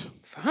 90s.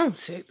 Phone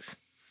sex.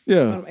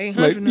 Yeah,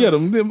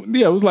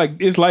 800 like,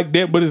 it's like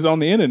that, but it's on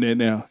the internet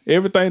now.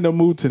 Everything done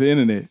moved to the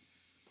internet.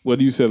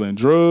 Whether you selling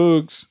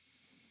drugs,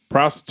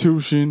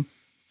 prostitution,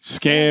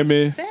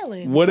 scamming,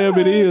 Selling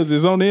whatever it drugs.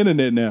 is on the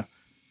internet now.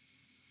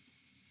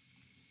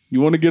 You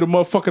want to get a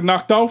motherfucker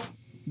knocked off?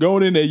 Go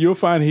in there, you'll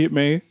find a hit,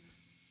 man.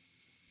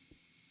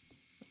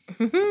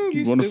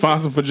 You want to find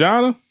some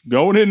vagina?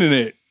 Go on the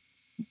internet.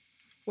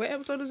 What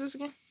episode is this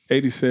again?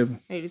 87.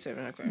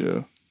 87. Okay.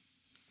 Yeah.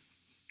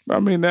 I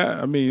mean,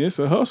 it's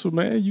a hustle,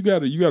 man. You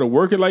gotta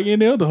work it like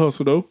any other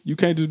hustle, though. You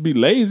can't just be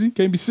lazy. You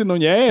can't be sitting on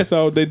your ass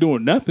all day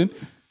doing nothing.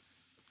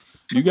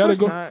 You gotta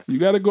go. Not. You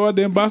gotta go out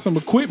there and buy some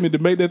equipment to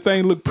make that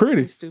thing look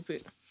pretty.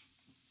 Stupid.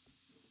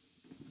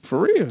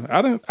 For real,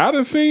 I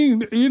done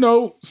seen,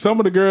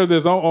 some of the girls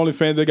that's on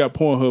OnlyFans, they got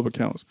Pornhub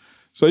accounts.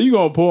 So you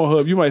go on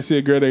Pornhub, you might see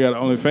a girl that got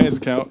an OnlyFans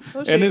account,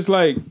 and it's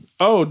like,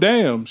 oh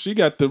damn, she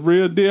got the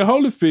real deal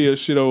Holyfield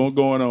shit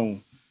going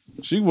on.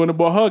 She went and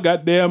bought her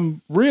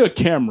goddamn real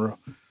camera,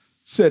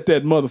 set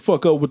that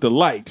motherfucker up with the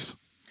lights,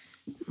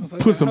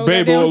 put some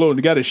baby oil on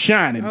it, got it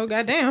shining. Oh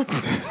goddamn!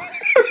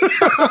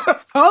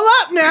 Hold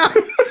up now.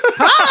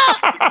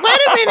 Hold up.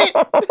 Wait a minute.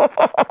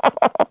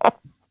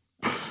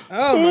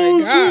 Oh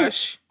my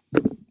gosh.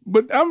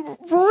 But I'm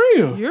for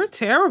real. You're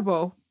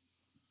terrible.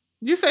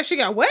 You said she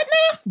got what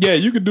now? Yeah,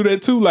 you could do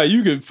that too. Like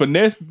you could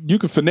finesse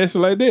it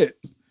like that.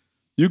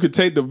 You could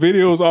take the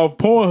videos off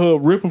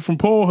Pornhub, rip them from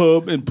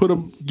Pornhub, and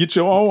get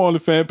your own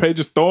OnlyFans page,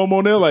 just throw them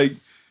on there. Like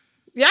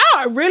y'all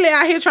are really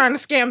out here trying to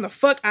scam the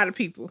fuck out of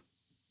people.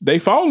 They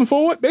falling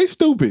for it. They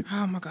stupid.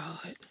 Oh my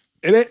god.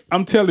 And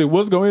I'm telling you,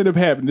 what's going to end up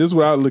happening, this is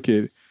what I look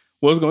at it.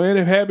 What's going to end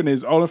up happening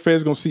is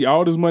OnlyFans going to see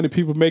all this money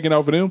people making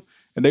off of them,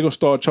 and they're going to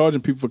start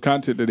charging people for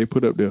content that they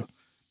put up there.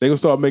 They're going to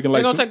start making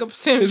like... They're going to take a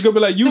percentage. It's going to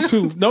be like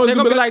YouTube. No, they're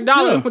going to be like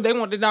dollar, yeah. but they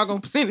want the doggone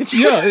percentage.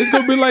 Yeah, it's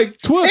going to be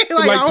like Twitch.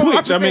 like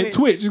Twitch. I mean,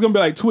 Twitch. It's going to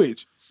be like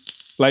Twitch.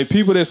 Like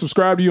people that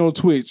subscribe to you on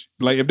Twitch,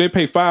 like if they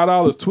pay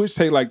 $5, Twitch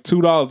take like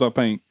 $2, I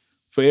think,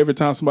 for every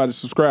time somebody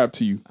subscribe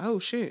to you. Oh,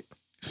 shit.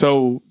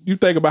 So you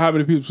think about how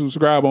many people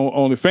subscribe on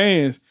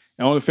OnlyFans,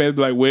 and OnlyFans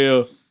be like,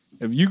 well,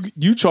 if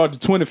you charge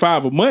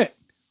 $25 a month,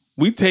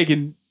 we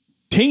taking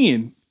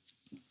 10.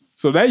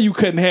 So that you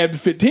couldn't have the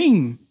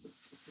 15.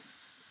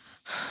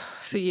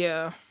 So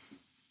yeah.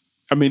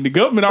 I mean, the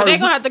government already... They're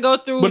going to have to go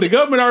through... But the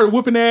government already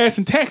whooping their ass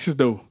in taxes,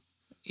 though.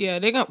 Yeah,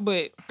 they're going to...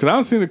 But... Because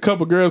I've seen a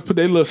couple girls put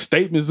their little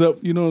statements up,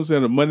 you know what I'm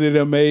saying, the money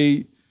they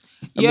made.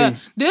 I mean,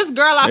 this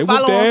girl I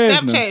follow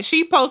on Snapchat,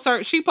 she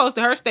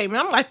posted her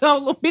statement. I'm like, oh,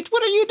 little bitch,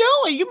 what are you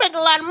doing? You making a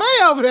lot of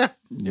money over there.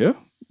 Yeah.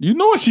 You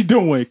know what she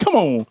doing. Come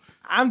on.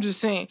 I'm just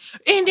saying.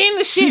 And then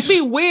the shit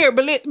be weird,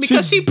 but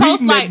because she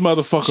posts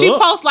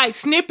like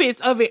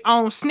snippets of it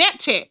on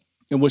Snapchat.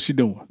 And what she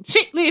doing?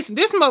 Listen,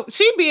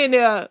 she be in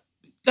there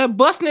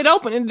busting it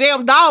open, and the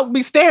damn dog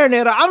be staring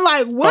at her. I'm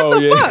like, what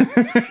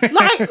fuck?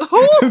 Like,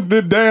 who?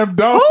 The damn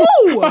dog.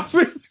 Who?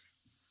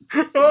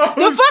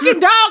 The fucking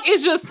dog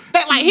is just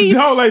he's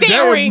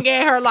staring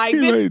at her like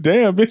this. Like,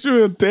 damn, bitch,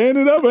 you tearing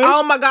it up.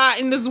 Oh my god!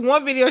 In this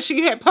one video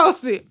she had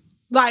posted,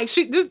 like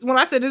when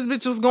I said this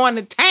bitch was going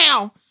to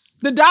town,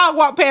 the dog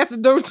walked past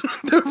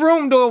the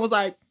room door and was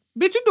like,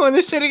 "Bitch, you doing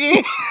this shit again?"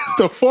 It's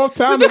the fourth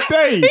time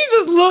today. He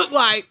just looked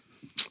like,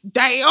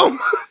 damn.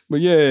 But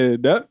yeah,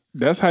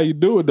 that's how you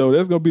do it though.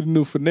 That's gonna be the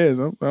new finesse.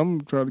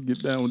 I'm trying to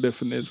get down with that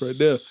finesse right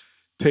there.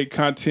 Take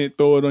content,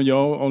 throw it on your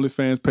own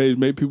OnlyFans page,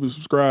 make people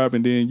subscribe,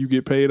 and then you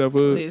get paid off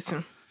of it.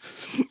 Listen.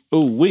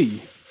 Oh,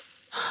 we.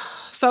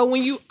 So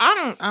when you,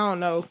 I don't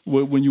know.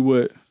 When you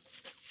what?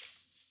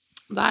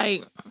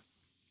 Like,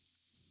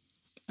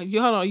 hold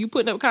on, you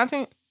putting up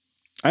content?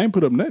 I ain't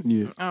put up nothing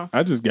yet. Oh.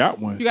 I just got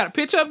one. You got a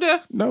picture up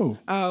there? No.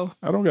 Oh.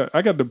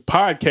 I got the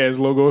podcast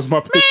logo as my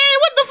picture. Man,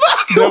 what the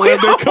fuck?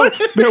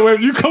 That way,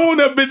 if you come on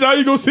that bitch, all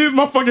you gonna see is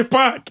my fucking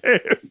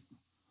podcast.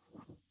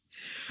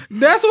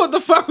 That's what the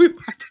fuck we about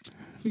to do.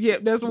 Yep,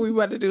 that's what we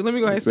about to do. Let me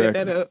go ahead and set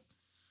that up.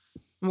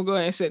 I'm gonna go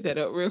ahead and set that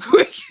up real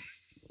quick.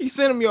 You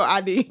send them your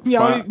ID. They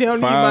don't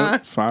need mine.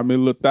 Find me a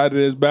little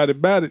thotty that's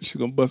about it. She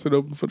gonna bust it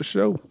open for the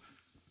show.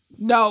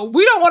 No,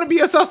 we don't want to be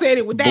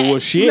associated with that.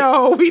 Bullshit.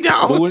 No, we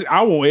don't.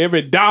 I want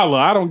every dollar.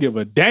 I don't give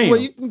a damn. Well,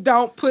 you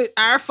don't put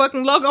our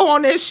fucking logo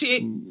on that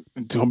shit.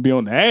 Don't be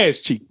on the ass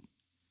cheek.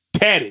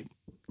 Tatted.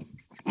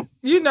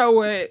 You know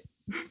what?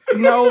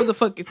 No, the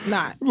fuck it's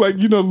not. Like,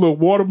 the little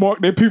watermark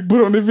that people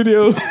put on their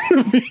videos.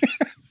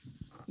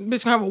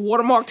 Bitch gonna have a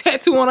watermark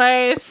tattoo on her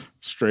ass.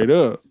 Straight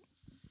up.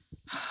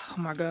 Oh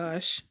my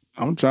gosh.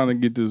 I'm trying to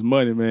get this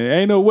money, man.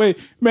 Ain't no way.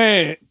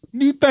 Man,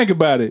 you think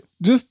about it.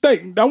 Just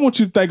think. I want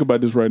you to think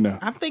about this right now.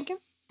 I'm thinking.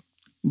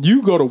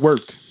 You go to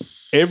work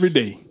every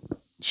day,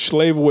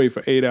 slave away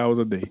for 8 hours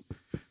a day.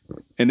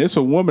 And there's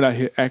a woman out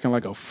here acting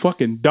like a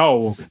fucking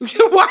dog. Why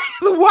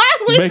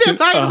is we still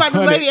talking about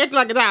this lady acting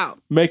like a dog?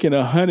 Making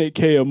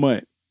 $100K a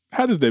month.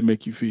 How does that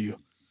make you feel?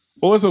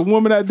 Or it's a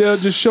woman out there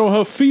just showing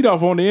her feet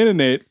off on the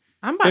internet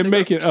and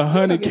making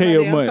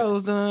 $100K a month.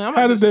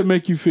 How does that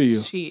make you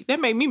feel? Shit, that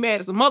make me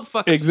mad as a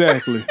motherfucker.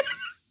 Exactly.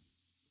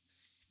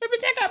 Hey,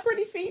 bitch, I got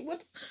pretty feet.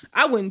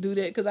 I wouldn't do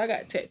that because I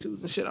got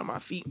tattoos and shit on my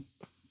feet.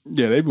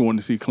 Yeah, they be wanting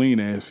to see clean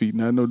ass feet,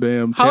 not no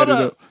damn tatted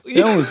up. They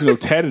don't want to see no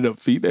tatted up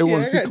feet. They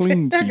want to see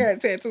clean feet. I got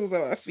tattoos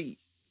on my feet.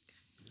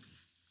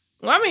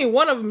 Well, I mean,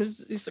 one of them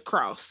is a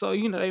cross, so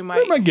they might.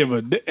 They might give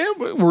a damn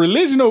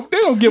religion. They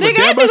don't give a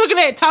damn. They be looking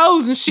at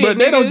toes and shit. But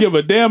they don't give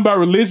a damn about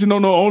religion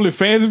on no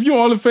OnlyFans. If you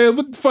on OnlyFans,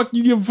 what the fuck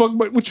you give a fuck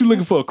about? What you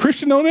looking for? A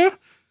Christian on there?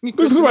 Look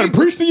at somebody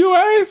preach to your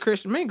ass.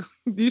 Christian Mingle.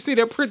 Do you see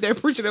that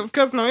preacher that was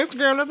cussing on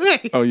Instagram the other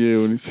day? Oh yeah,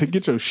 when he said,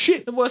 "Get your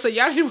shit." The boy said,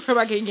 "Y'all need to worry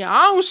about getting your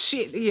own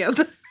shit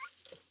together."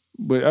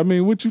 But I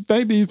mean, what you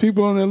think these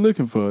people on there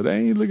looking for? They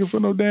ain't looking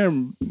for no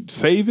damn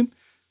saving.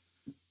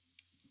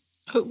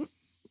 Who?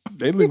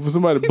 They looking for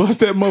somebody to bust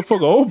that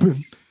motherfucker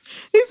open.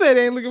 He said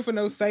they ain't looking for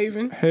no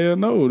saving. Hell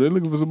no, they're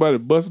looking for somebody to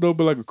bust it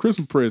open like a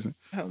Christmas present.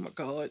 Oh my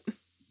God.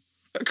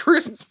 A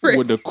Christmas present.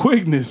 With the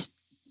quickness.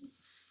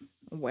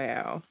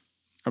 Wow.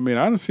 I mean,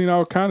 I done seen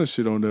all kind of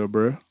shit on there,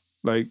 bro.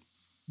 Like,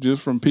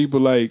 just from people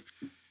like,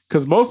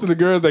 because most of the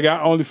girls that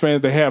got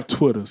OnlyFans, they have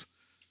Twitters.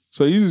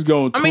 So you just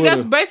go on Twitter. I mean,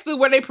 that's basically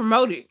where they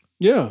promote it.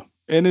 Yeah.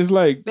 And it's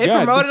like, they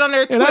promote it on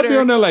their Twitter. And I be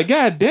on there like,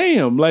 God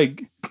damn,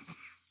 like.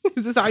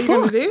 Is this all you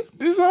gonna do?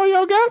 This is all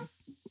y'all got?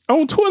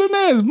 On Twitter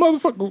now, this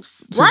motherfucker.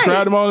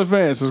 Subscribe to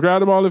OnlyFans.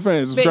 Subscribe to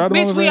OnlyFans. Subscribe to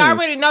OnlyFans. Bitch, we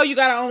already know you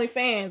got an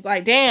OnlyFans.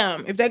 Like,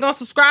 damn, if they're gonna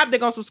subscribe, they're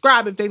gonna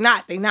subscribe. If they're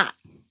not, they not.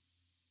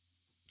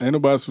 Ain't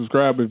nobody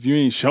subscribe if you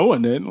ain't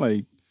showing that.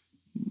 Like,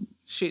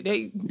 shit,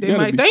 they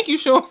might think you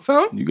showing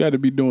something. You got to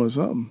be doing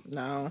something.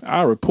 No,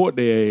 I report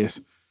their ass.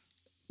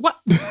 What?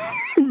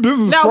 This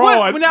is now,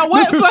 fraud.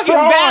 What fucking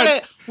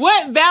valid?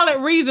 What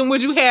valid reason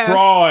would you have?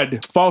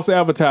 Fraud, false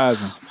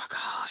advertising. Oh my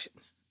God,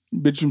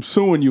 bitch! I'm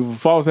suing you for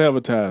false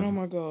advertising. Oh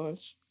my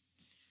gosh,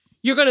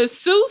 you're gonna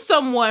sue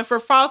someone for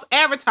false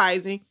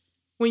advertising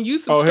when you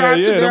subscribe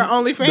to their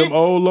OnlyFans. Them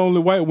old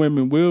lonely white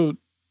women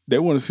they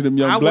want to see them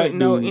young black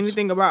dudes. I wouldn't know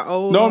anything about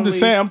old. No, I'm just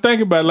saying. I'm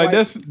thinking about it. Like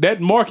that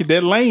market,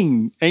 that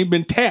lane ain't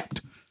been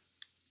tapped.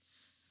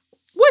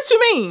 What you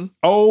mean?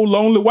 Old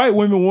lonely white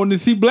women wanting to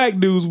see black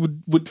dudes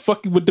with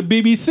the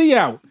BBC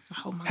out.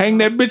 Oh hang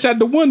God. That bitch out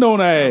the window on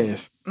her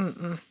ass.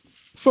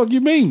 Fuck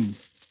you mean?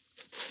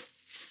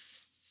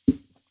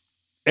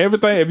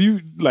 Everything. If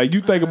you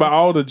you think about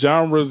all the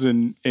genres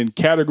and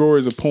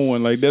categories of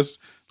porn, like that's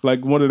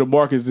like one of the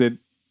markets that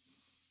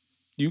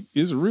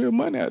it's real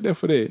money out there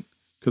for that.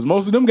 Because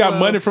most of them got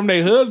money from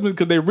their husbands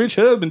because their rich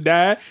husband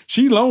died.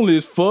 She lonely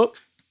as fuck.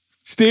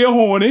 Still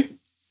horny.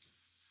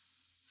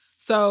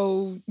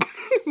 So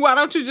why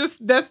don't you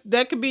just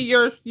that could be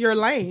your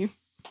lane?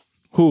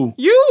 Who?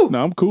 You.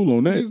 No, I'm cool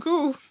on that. You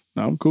cool.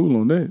 No, I'm cool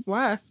on that.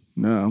 Why?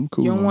 No, I'm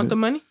cool. You don't want that. the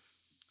money?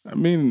 I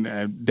mean,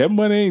 that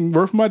money ain't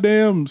worth my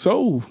damn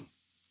soul.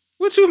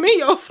 What you mean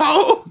your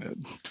soul?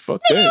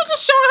 Fuck nigga, that. You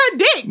just showing her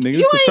dick. Nigga,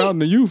 it's the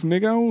fountain of youth,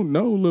 nigga. I don't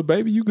know, little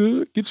baby. You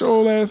good? Get your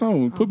old ass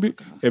on. Put me.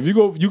 If you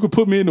go, you could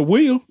put me in the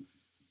wheel.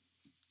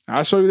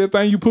 I'll show you that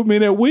thing. You put me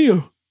in that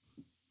wheel.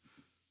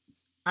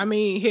 I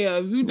mean,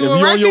 hell, if you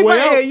doing right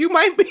shit, you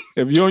might be.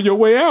 If you're on your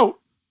way out.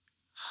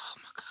 Oh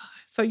my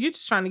God! So you're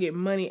just trying to get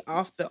money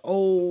off the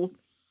old.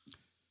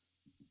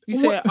 You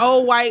said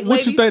old white ladies.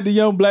 What you think the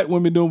young black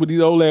women doing with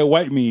these old ass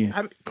white men?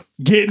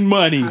 Getting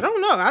money. I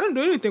don't know. I don't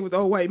do anything with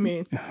old white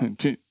men.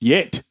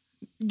 Yet.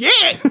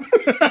 Wait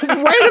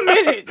a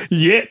minute.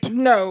 Yet.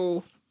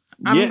 No.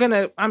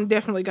 I'm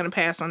definitely gonna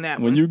pass on that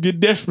one. When you get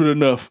desperate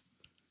enough,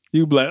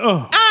 you be like,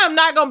 oh. I'm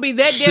not gonna be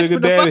that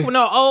desperate to fuck with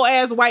no old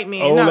ass white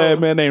man. Old ass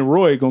man named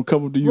Roy gonna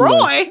come up to you. Roy?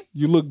 Like,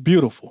 you look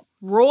beautiful.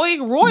 Roy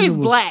is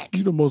black.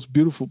 You the most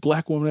beautiful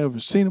black woman I've ever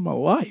seen in my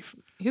life.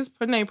 His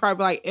name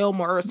probably like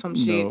Elmer or some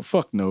shit. No,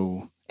 fuck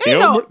no.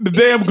 Elmer, the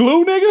damn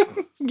glue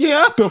nigga?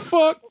 Yeah. The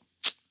fuck?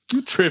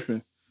 You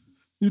tripping.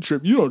 You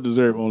don't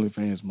deserve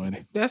OnlyFans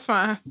money. That's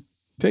fine.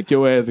 Take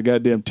your ass to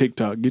goddamn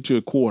TikTok. Get you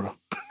a quarter.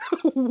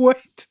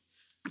 What?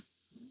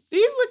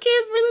 These little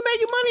kids really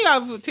making money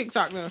off of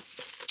TikTok now?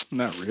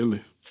 Not really.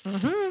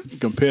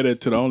 Compare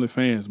that to the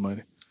OnlyFans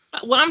money.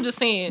 Well, I'm just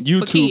saying.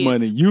 YouTube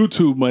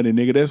money,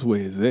 nigga. That's where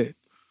it's at.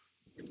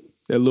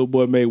 That little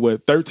boy made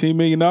what, $13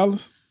 million?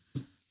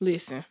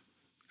 Listen.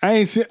 I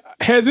ain't seen.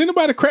 Has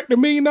anybody cracked $1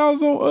 million on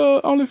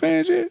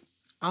OnlyFans yet?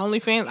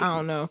 OnlyFans? I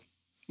don't know.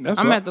 I'm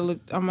gonna have to look.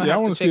 I'm gonna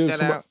have to check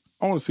that out.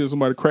 I want to see if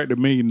somebody cracked $1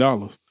 million.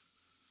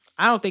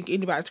 I don't think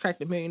anybody's cracked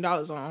 $1 million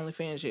on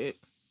OnlyFans yet.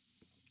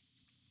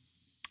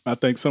 I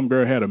think some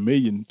girl had 1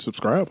 million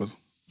subscribers,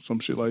 some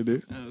shit like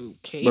that.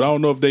 Okay, but I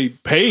don't know if they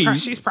paid.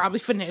 She's probably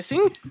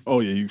finessing.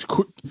 Oh yeah, you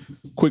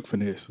quick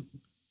finesse.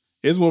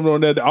 It's women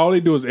on that. All they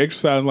do is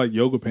exercise in like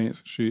yoga pants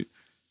and shit.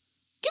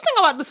 You think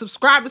I'm about to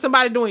subscribe to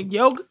somebody doing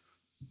yoga?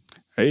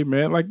 Hey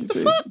man, like you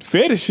said,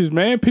 fetishes,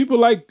 man. People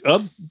like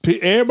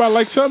everybody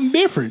like something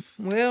different.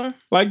 Well,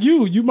 like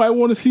you might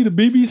want to see the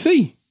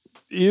BBC.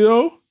 You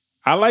know,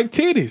 I like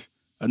titties.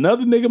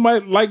 Another nigga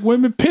might like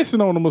women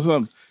pissing on them or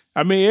something.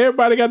 I mean,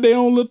 everybody got their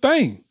own little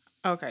thing.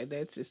 Okay,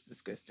 that's just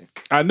disgusting.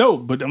 I know,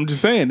 but I'm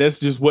just saying that's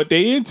just what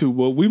they into.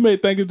 What we may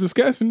think is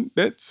disgusting,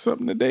 that's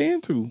something that they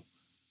into,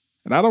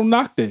 and I don't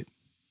knock that.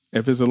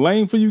 If it's a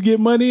lane for you,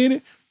 get money in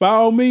it. By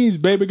all means,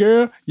 baby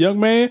girl, young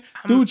man,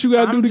 do what you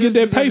gotta do to get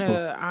that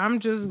paper. I'm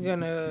just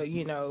gonna,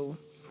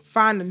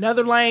 find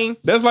another lane.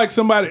 That's like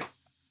somebody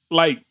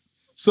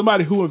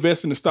who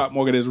invests in the stock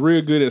market that's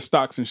real good at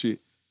stocks and shit.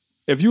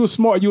 If you were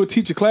smart, you would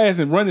teach a class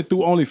and run it through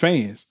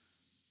OnlyFans.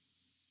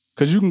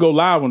 Cause you can go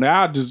live on there.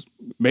 I'll just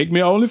make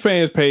me an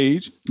OnlyFans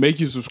page, make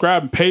you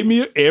subscribe and pay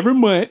me every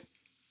month.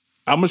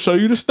 I'm gonna show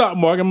you the stock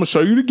market. I'm gonna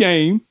show you the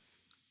game.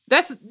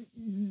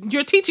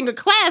 you're teaching a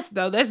class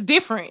though. That's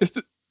different.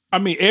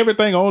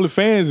 Everything on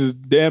OnlyFans is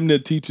damn near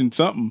teaching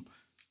something.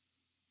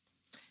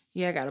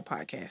 Yeah, I got a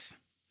podcast.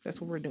 That's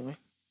what we're doing.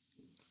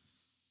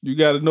 You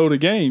got to know the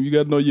game. You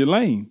got to know your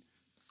lane.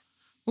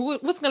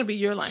 What's gonna be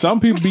your lane? Some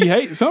people be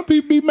hate. Some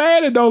people be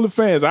mad at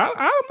OnlyFans. I'm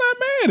not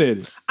mad at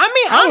it.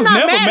 I was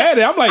never mad at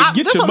it. I'm like,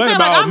 get your money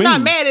by all means. I'm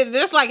not mad at it.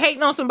 It's like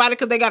hating on somebody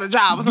because they got a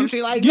job or some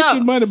shit. Like, get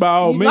your money by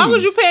all means. As long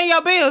as you paying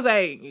your bills,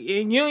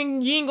 hey, and you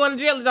ain't going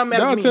to jail. It don't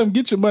matter to me. Tell them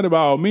get your money by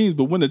all means.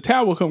 But when the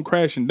tower come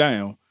crashing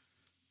down,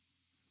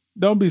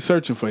 don't be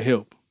searching for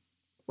help.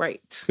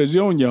 Right. Because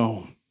you're on your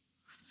own.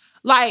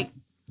 Like,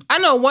 I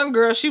know one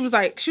girl. She was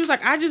like,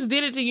 I just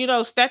did it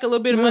to stack a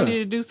little bit of money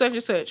to do such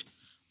and such.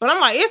 But I'm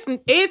like,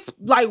 it's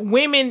like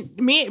women,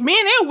 men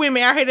and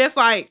women out here that's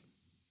like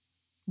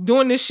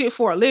doing this shit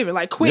for a living.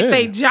 Like, quit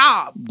their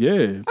job.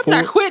 Yeah. I'm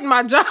not quitting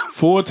my job.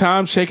 Full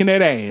time shaking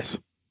that ass.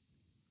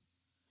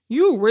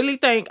 You really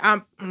think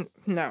I'm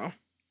no.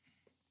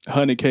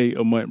 $100K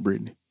a month,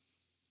 Brittany.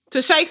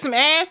 To shake some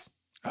ass?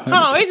 Hold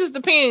on, it just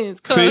depends.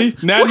 See,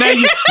 now you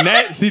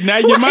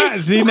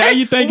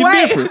thinking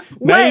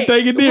different. Now you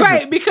thinking different.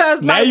 Right,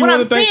 because like what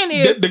I'm saying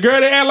is the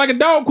girl that act like a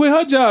dog quit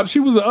her job. She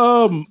was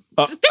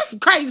that's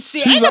crazy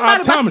shit. Ain't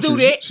nobody about to do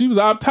that. She was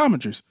an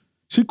optometrist.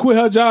 She quit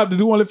her job to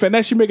do OnlyFans.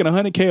 Now she making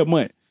 $100K a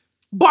month.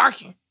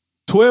 Barking.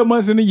 12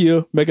 months in a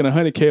year, making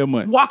 $100K a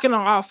month. Walking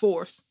on all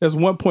fours. That's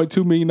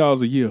 $1.2 million a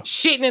year.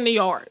 Shitting in the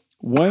yard.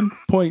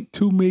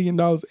 $1.2 million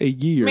a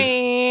year.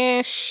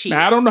 Man, shit.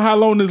 Now, I don't know how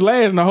long this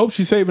lasts, and I hope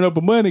she's saving up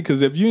her money,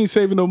 because if you ain't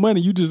saving no money,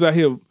 you just out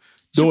here doing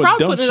dumb shit. She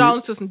probably putting it on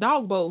into some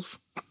dog bowls.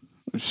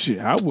 Shit,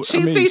 I would.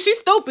 She's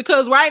stupid,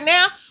 because right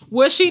now,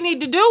 what she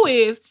need to do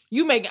is,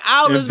 you making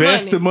all this money.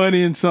 Invest the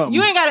money in something.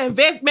 You ain't got to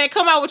invest, man.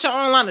 Come out with your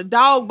own line of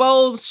dog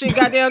bowls and shit,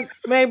 goddamn,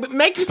 man.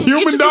 Make you some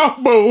human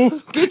dog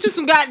bowls. Get you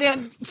some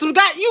goddamn,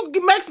 you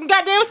can make some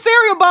goddamn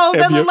cereal bowls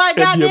that look like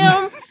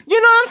goddamn, you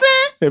know what I'm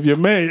saying? If your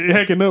man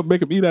hacking up,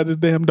 make him eat out this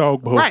damn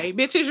dog bowl. Right,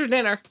 bitch, it's your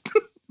dinner.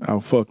 Oh,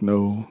 fuck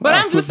no. But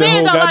I'm just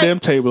saying, the whole though, goddamn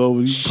like, table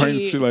over. You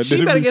shit like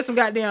she better get some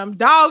goddamn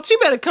dog. She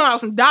better come out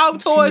with some dog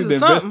toys or something.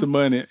 Invest the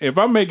money. If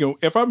I made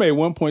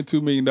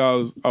 $1.2 million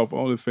off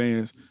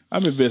OnlyFans,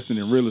 I'm investing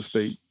in real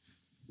estate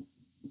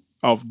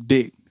off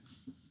dick.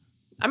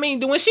 I mean,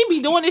 when she be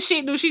doing this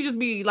shit, do she just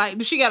be like,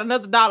 do she got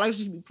another dog? Like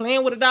she be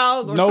playing with a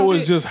dog? Or no,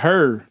 it's just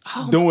her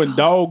doing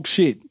dog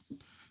shit.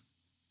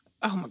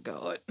 Oh my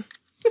God.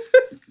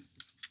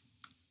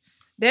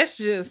 That's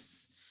just.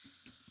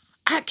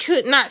 I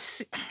could not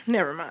see.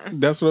 Never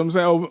mind. That's what I'm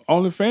saying.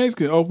 OnlyFans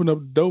can open up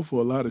the door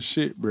for a lot of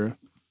shit, bro.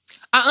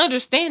 I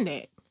understand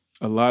that.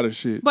 A lot of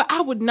shit. But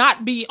I would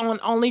not be on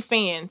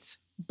OnlyFans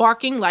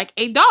barking like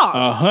a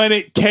dog.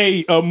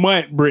 $100K a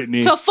month,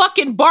 Brittany. To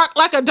fucking bark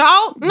like a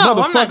dog?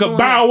 No, I'm not doing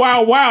bow,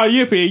 wow, wow,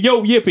 yippee,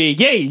 yo, yippee,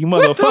 yay,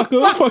 motherfucker.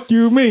 What the fuck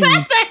you mean?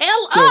 Shut the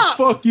hell up.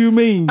 The fuck you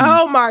mean?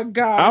 Oh my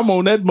God. I'm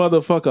on that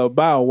motherfucker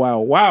bow, wow,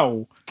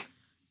 wow.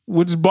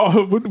 What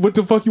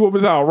the fuck you want me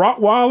to say?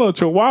 Rottweiler,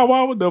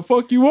 Chihuahua? What the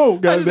fuck you want,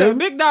 guys?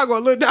 Big dog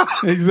or little dog?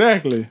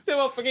 Exactly. They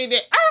won't forget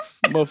that earth.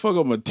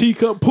 Motherfucker, I'm a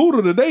teacup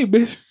poodle today,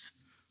 bitch.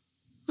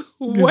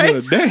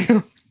 What?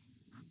 Damn.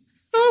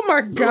 Oh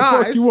my God. What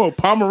the fuck you want?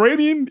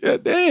 Pomeranian? Yeah,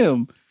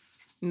 damn.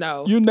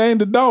 No. You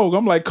named the dog.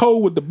 I'm like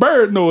Cole with the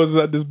bird noises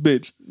at this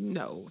bitch.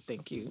 No,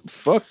 thank you.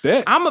 Fuck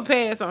that. I'm a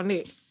pass on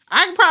it.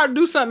 I can probably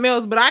do something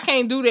else, but I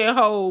can't do that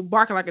whole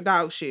barking like a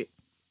dog shit.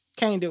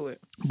 Can't do it.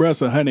 Bruh,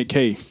 it's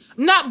 $100K.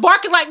 Not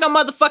barking like no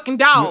motherfucking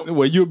dog.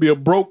 Well, you'll be a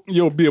broke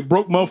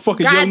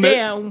motherfucker.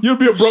 Goddamn. You'll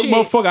be a broke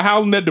motherfucker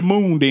howling at the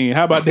moon then.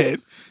 How about that?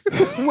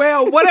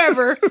 Well,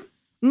 whatever.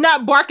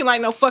 Not barking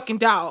like no fucking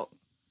dog.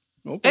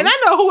 Okay. And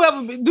I know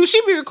whoever, do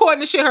she be recording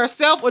this shit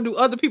herself or do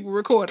other people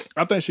record it?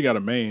 I think she got a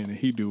man and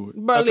he do it.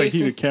 Bro, think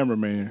he the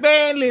cameraman.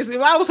 Man, listen,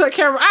 if I was her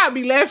camera, I'd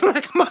be laughing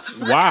like a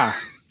motherfucker. Why?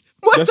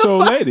 What That's your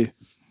old lady.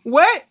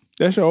 What?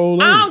 That's your old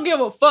lady. I don't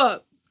give a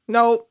fuck.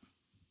 Nope.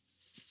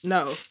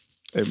 No.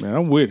 Hey man,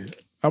 I'm with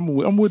it. I'm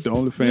with the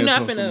OnlyFans. You're not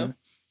hustle, finna. Man.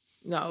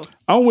 No.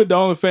 I'm with the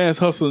OnlyFans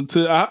hustle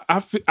until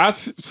I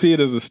see it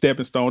as a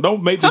stepping stone.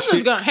 Don't make something's this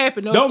shit. Gonna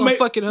happen. Though. It's gonna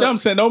fuck it up. No, I'm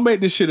saying don't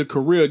make this shit a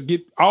career.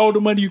 Get all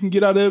the money you can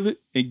get out of it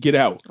and get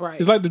out. Right.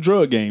 It's like the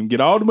drug game. Get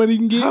all the money you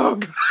can get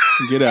and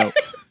get out.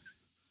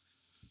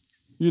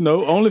 You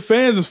know,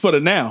 OnlyFans is for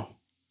the now.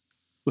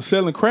 But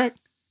selling crack,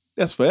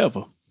 that's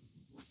forever.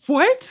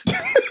 What?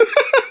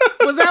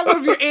 Was that one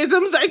of your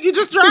isms that you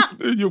just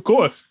dropped? Of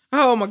course.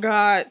 Oh my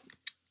God.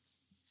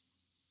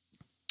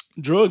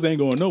 Drugs ain't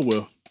going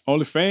nowhere.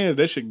 OnlyFans,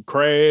 that shit can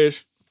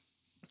crash.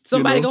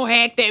 Somebody gonna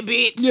hack that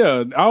bitch.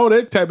 Yeah, all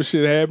that type of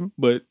shit happen.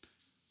 But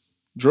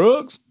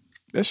drugs,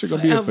 that shit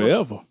gonna be here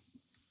forever.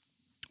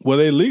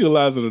 Whether they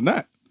legalize it or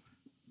not.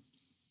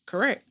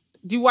 Correct.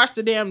 Do you watch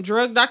the damn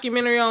drug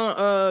documentary on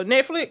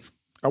Netflix?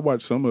 I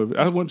watched some of it.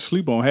 I went to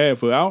sleep on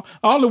half of it. I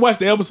only watched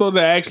the episode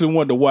that I actually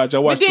wanted to watch.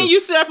 But then you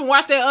sit up and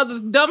watch that other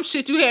dumb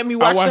shit you had me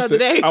watch the other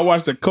day. I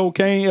watched the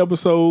cocaine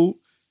episode.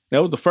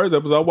 That was the first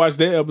episode. I watched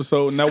that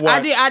episode, and I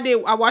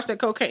watched that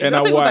cocaine. And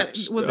I think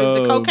was it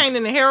the cocaine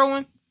and the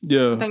heroin?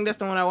 Yeah, I think that's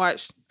the one I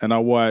watched. And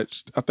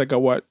I think I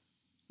watched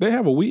They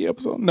have a weed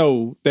episode?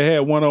 No, they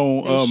had one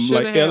on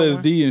like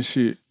LSD and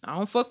shit. I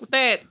don't fuck with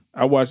that.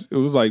 I watched. It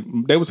was like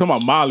they was talking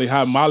about Molly,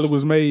 how Molly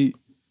was made,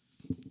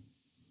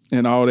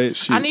 and all that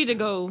shit. I need to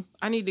go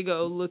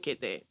look at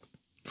that.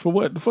 For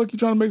what? The fuck you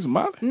trying to make some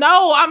Molly?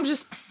 No, I'm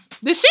just.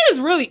 This shit is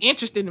really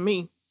interesting to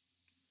me.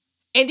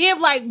 And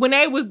then, like, when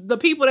they was the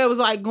people that was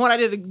like going out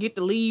there to get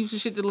the leaves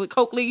and shit, the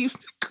coke leaves,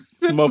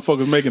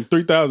 motherfuckers making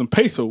 3,000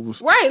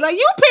 pesos. Right? Like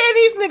you paying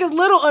these niggas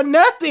little or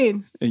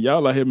nothing, and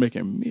y'all out here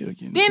making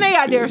millions. Then they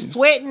out there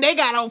sweating. They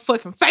got on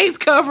fucking face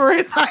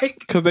coverings, like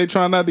because they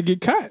trying not to get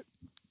caught.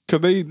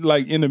 Because they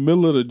like in the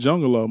middle of the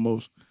jungle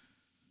almost.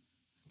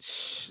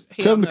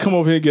 Tell them to come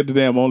over here and get the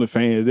damn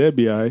OnlyFans. That'd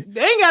be all right.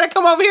 They ain't got to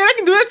come over here. They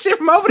can do that shit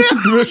from over there.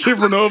 Do that shit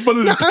from up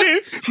under the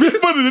tent.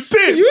 Up under the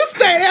tent. You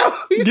stay there.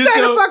 You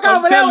stay the fuck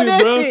over there with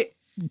that shit.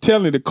 I'm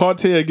telling you, the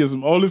cartel get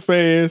some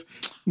OnlyFans.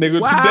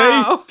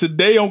 Nigga,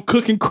 today on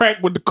Cooking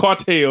Crack with the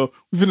Cartel,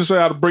 we finna show you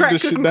how to break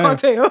this shit down.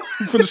 Cartel.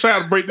 We finna show you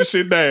how to break this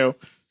shit down.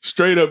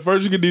 Straight up.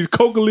 First you get these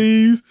coca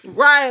leaves.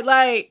 Right,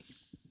 like,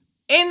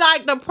 and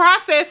like the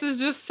process is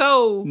just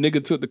so.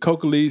 Nigga took the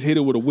coca leaves, hit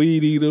it with a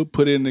weed eater,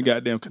 put it in the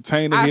goddamn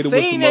container, hit it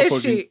with some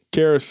motherfucking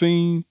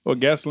kerosene or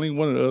gasoline,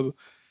 one or the other.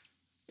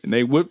 And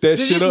they whipped that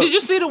shit up. Did you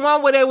see the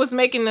one where they was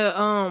making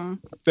the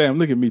Damn,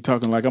 look at me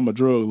talking like I'm a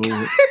drug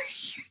lord.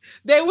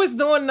 They was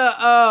doing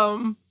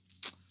the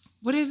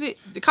what is it?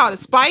 They call it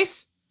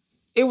spice.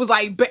 It was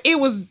like it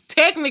was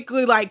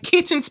technically like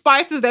kitchen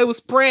spices. They was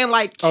spraying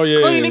like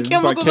cleaning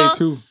chemicals. Like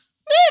K2.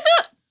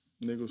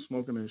 Nigga was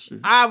smoking that shit.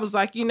 I was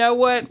like, you know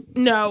what?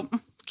 No,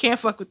 can't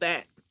fuck with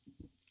that.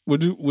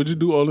 Would you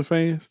do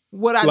OnlyFans?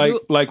 Would I do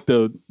like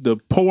the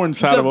porn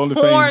side of OnlyFans?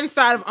 The porn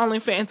side of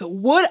OnlyFans.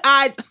 Would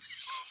I?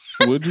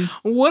 Would you?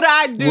 Would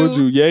I do? Would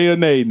you? Yay or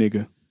nay,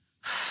 nigga?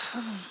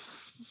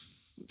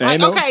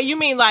 Like, okay, you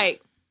mean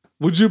like?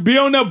 Would you be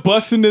on there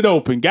busting it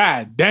open?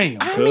 God damn,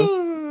 I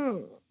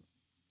mean,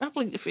 I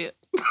plead the fifth.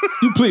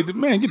 You plead the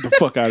man. Get the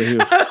fuck out of here.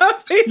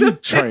 You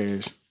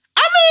trash.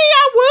 I mean,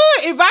 I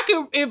would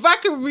if I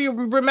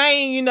could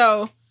remain, you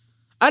know,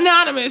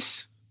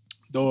 anonymous.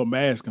 Throw a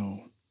mask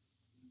on,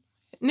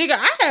 nigga.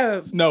 I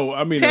have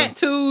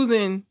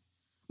tattoos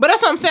but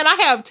that's what I'm saying. I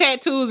have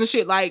tattoos and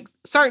shit. Like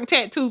certain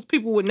tattoos,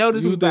 people would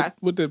notice me by.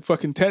 With that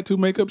fucking tattoo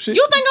makeup shit.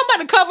 You think I'm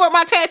about to cover up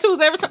my tattoos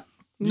every time?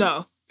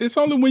 No. It's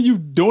only when you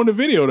doing the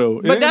video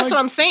though. But that's what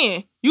I'm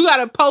saying. You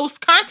gotta post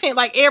content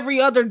like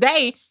every other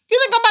day. You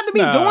think I'm about to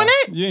be doing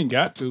it? You ain't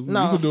got to.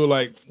 No. You can do it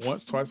like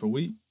once, twice a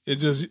week. It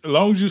just as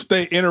long as you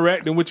stay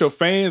interacting with your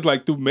fans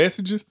like through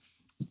messages,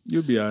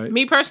 you'll be all right.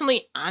 Me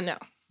personally, I know.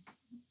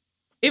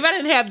 If I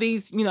didn't have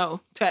these, you know,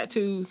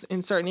 tattoos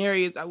in certain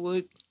areas, I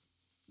would.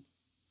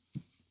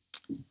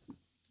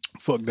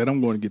 Fuck that!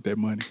 I'm going to get that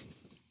money.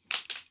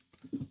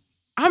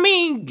 I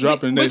mean,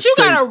 dropping that. But you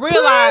gotta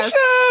realize,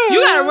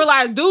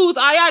 dudes,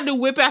 all y'all do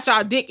whip out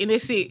y'all dick and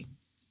that's it.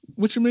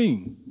 What you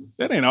mean?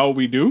 That ain't all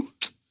we do.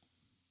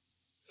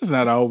 That's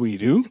not all we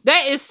do.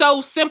 That is so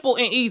simple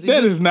and easy.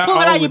 That is not pull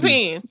all it out we your do.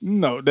 pants.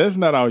 No, that's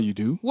not all you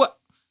do. What?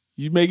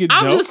 You make it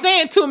jump. I'm just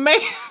saying to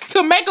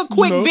make a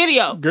quick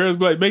video. Girls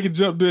be like, make it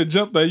jump, do a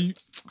jump there.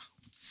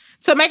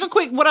 To make a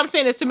quick, what I'm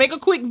saying is to make a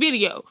quick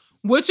video.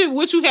 What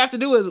you have to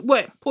do is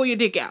what? Pull your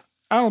dick out.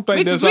 I don't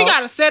think that's all. We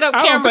gotta set up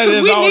cameras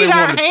because we need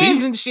our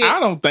hands and shit. I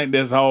don't think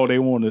that's all they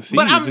want to see.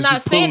 But I'm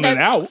not saying that.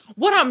 Out.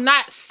 What I'm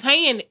not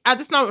saying,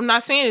 I'm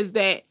not saying is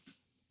that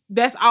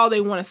that's all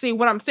they want to see.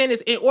 What I'm saying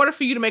is, in order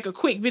for you to make a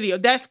quick video,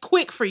 that's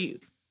quick for you.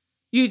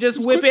 You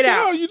just whip it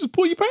out. You just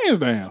pull your pants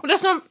down. But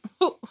that's not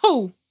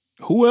who.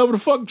 Whoever the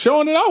fuck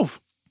showing it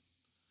off.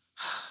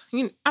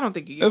 I don't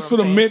think you get that's for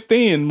the mint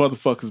thin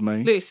motherfuckers,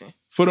 man. Listen.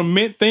 For the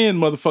mint thin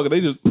motherfucker,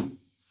 they just.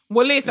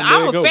 Well, listen,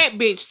 I'm a fat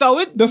bitch, so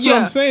it. That's what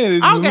I'm saying.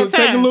 It's just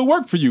taking a little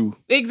work for you.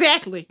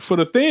 Exactly. For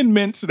the thin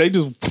mints, they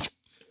just.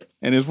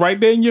 And it's right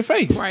there in your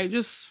face. Right,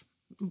 just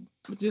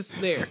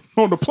there.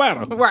 On the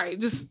platter. Right,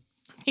 just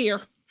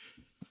here.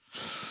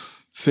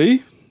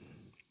 See?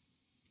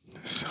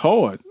 It's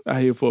hard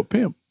out here for a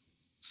pimp.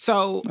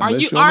 So are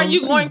you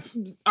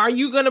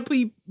gonna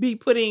be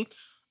putting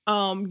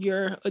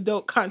your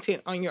adult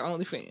content on your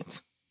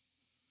OnlyFans?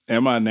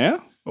 Am I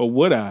now? Or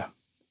would I?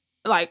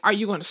 Like, are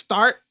you gonna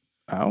start?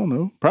 I don't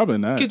know. Probably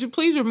not. Could you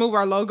please remove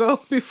our logo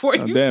before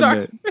you Use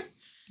start?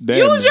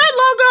 Your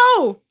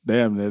logo.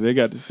 Damn that. They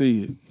got to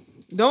see it.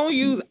 Don't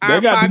use our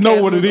They got to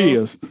know what logo. it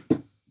is.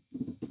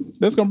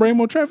 That's gonna bring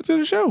more traffic to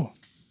the show.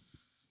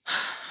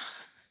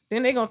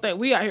 Then they gonna think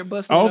we out here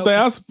busting. Only thing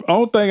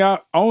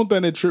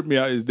that tripped me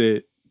out is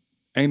that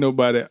ain't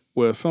nobody.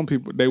 Well, some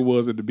people they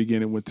was at the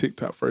beginning when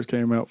TikTok first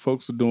came out.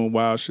 Folks were doing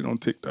wild shit on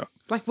TikTok.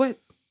 Like what?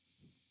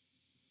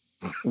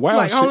 Wild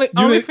like shit.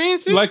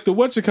 OnlyFans shit? Like the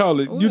what you call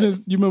it? What? You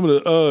remember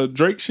the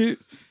Drake shit?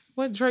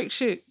 What Drake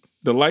shit?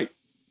 The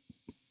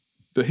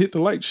hit the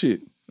light shit.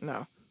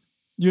 No.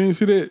 You ain't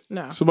see that?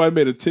 No. Somebody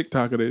made a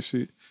TikTok of that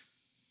shit.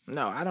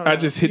 No, I don't know. I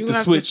just hit the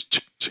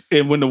switch.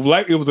 And when the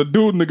light, it was a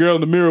dude and the girl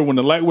in the mirror. When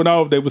the light went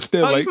off, they were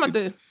still like. You about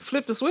to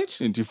flip the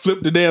switch? And you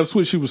flipped the damn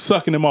switch. She was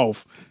sucking him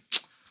off.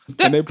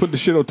 And they put the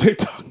shit on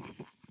TikTok.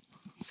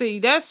 See,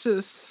 that's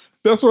just.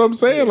 That's what I'm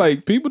saying.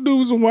 Like, people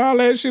do some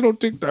wild ass shit on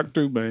TikTok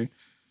too, man.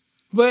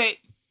 But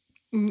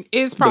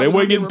it's probably But they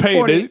weren't getting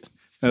paid.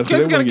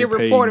 It's gonna get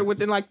reported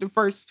within like the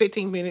first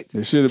 15 minutes.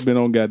 They should have been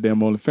on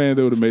goddamn OnlyFans.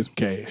 They would have made some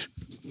cash.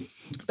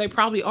 They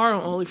probably are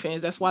on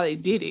OnlyFans. That's why they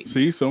did it.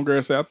 See, some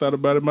girl said I thought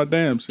about it my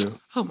damn self.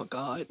 Oh my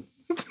God.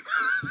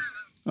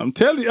 I'm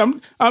telling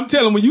you, I'm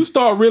telling when you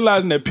start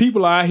realizing that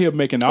people are out here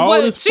making all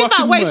this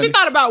fucking money. She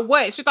thought about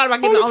what? She thought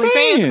about getting the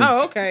OnlyFans?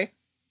 Oh, okay.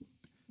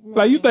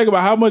 Like, you think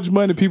about how much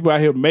money people out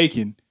here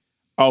making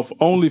off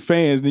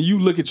OnlyFans, and you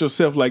look at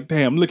yourself like,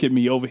 damn, look at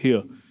me over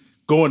here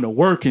going to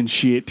work and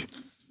shit.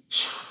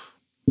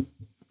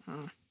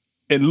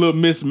 And little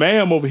Miss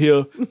Ma'am over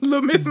here.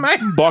 Little Miss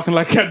Ma'am. Barking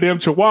like goddamn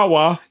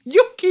chihuahua.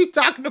 You keep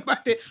talking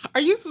about it.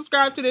 Are you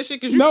subscribed to that shit?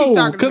 Because you keep talking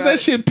about it. No, because that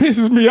shit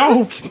pisses me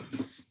off.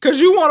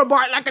 Because you want to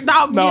bark like a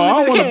dog. No,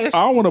 I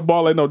don't want to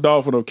bark like no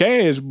dog for no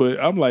cash,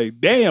 but I'm like,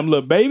 damn,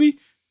 little baby.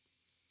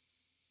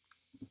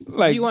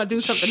 Like, you want to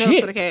do something else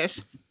for the cash?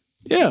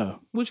 Yeah.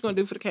 What you going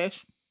to do for the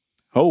cash?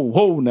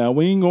 Whoa, now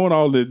we ain't going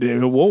all the there.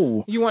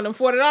 Whoa. You want them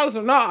 $40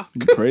 or not?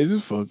 You crazy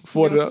as fuck.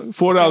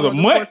 $40 a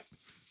month?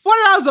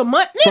 $40 a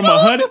month? From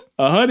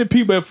 100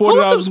 people at $40.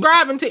 Who's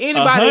subscribing to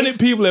anybody? 100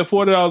 people at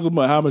 $40 a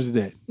month. How much is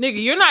that?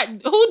 Nigga, you're not.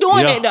 Who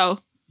doing that though?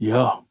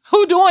 Yeah.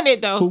 Who doing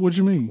it though? What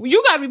you mean?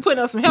 You gotta be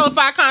putting up some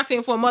hellified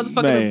content for a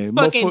motherfucker to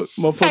fucking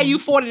pay you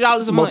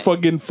 $40 a month.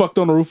 Motherfucker getting fucked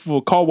on the roof of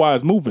a car while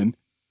it's moving.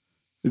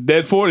 Is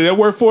that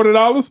worth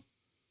 $40?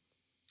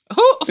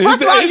 Who?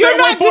 First of all, you're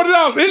not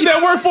worth $40. Is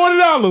that worth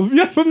 $40?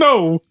 Yes or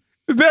no?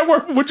 Is that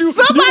worth? Would you?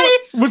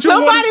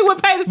 Somebody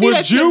would pay to see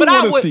that shit, but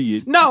I would. See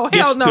it? No,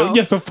 hell no.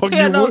 Yes, the fuck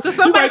you no, would. Because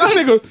somebody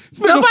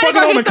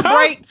gonna hit the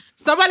brake.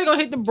 Somebody gonna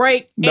hit the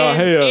brake. No,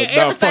 hell,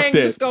 everything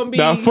is gonna be.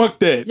 Nah, fuck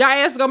that. Y'all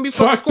ass gonna be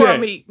fucking squirrel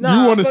meat. You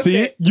want to see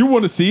it? You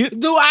want to see it?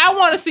 Do I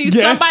want to see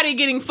somebody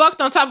getting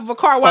fucked on top of a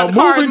car while the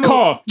car is moving?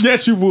 Car.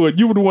 Yes, you would.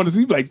 You would want to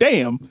see. Like,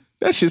 damn,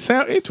 that shit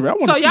sound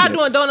interesting. So y'all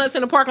doing donuts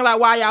in the parking lot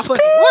while y'all fucking?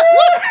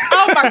 What?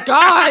 Oh my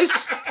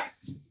gosh!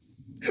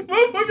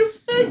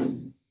 Motherfuckers.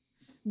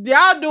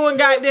 Y'all doing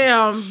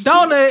goddamn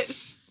donuts.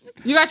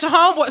 You got your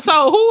homeboy.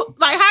 So who?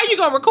 Like, how you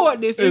gonna record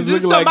this? Is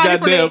this somebody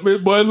like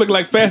goddamn? Boy, it look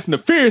like Fast and the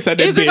Furious at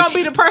that bitch. Is it gonna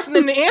be the person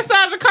in the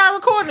inside of the car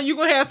recording, or you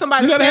gonna have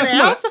somebody standing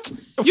outside?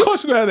 Of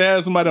course, you gotta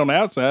have somebody on the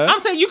outside.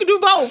 I'm saying you can do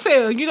both.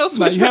 Phil. You know, switch.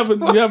 Like you have a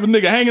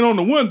nigga hanging on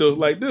the window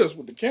like this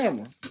with the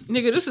camera.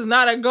 Nigga, this is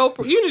not a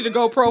GoPro. You need a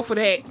GoPro for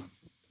that.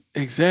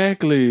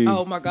 Exactly.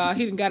 Oh my God,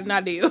 he done got an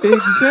idea.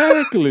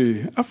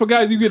 Exactly. I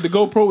forgot you get the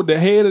GoPro with the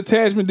head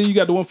attachment. Then you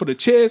got the one for the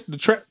chest, the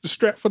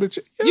strap for the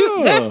chest.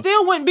 Yeah. That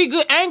still wouldn't be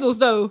good angles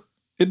though.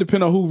 It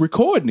depends on who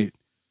recording it.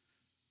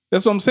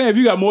 That's what I'm saying. If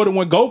you got more than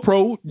one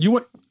GoPro,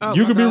 you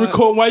could be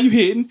recording while you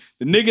hitting.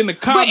 The nigga in the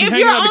car. But if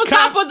you're on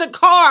top of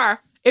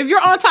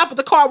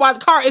the car, while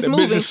the car is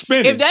moving,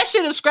 if that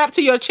shit is strapped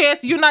to your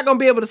chest, you're not gonna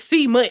be able to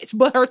see much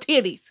but her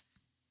titties.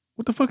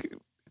 What the fuck?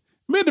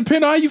 Man,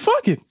 depend on how you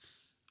fucking.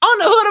 On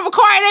the hood of a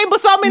car, it ain't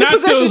but so many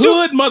positions.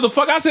 Not the hood,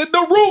 motherfucker. I said the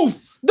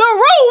roof. The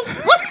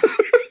roof?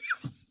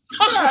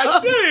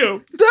 God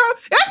damn.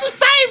 That's the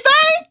same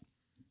thing?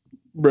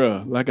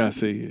 Bruh, like I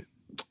said.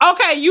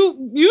 Okay,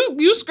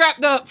 you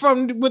scrapped up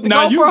with the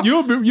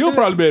GoPro. You'll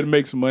probably be able to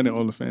make some money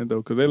on OnlyFans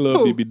though, because they love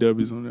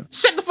BBWs on there.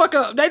 Shut the fuck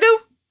up. They do?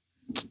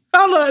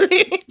 Hold on.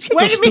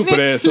 Wait a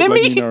minute. Let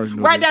me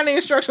write down the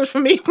instructions for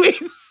me,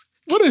 please.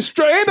 What is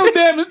straight? Ain't no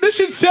damn. This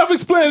shit's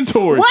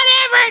self-explanatory.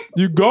 Whatever.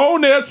 You go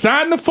on there,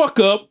 sign the fuck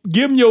up,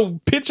 give them your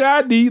picture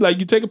ID. Like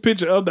you take a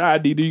picture of the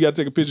ID, then you gotta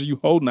take a picture of you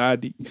holding the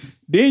ID.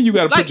 Then you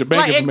gotta put your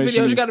bank information. X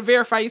videos, you gotta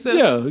verify yourself.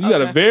 Yeah, you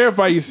gotta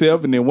verify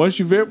yourself, and then once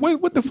you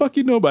what the fuck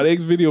you know about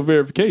X video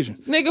verification?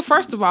 Nigga,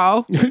 first of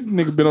all,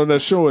 nigga been on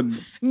that show and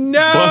busting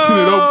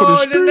it up for the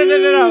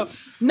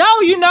streets.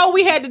 No, you know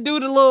we had to do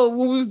the little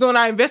when we was doing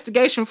our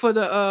investigation for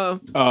the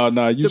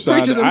you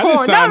signed up. I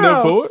didn't sign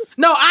up for it.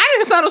 No, I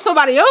didn't sign up.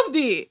 Somebody else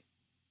did.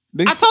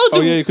 I told you.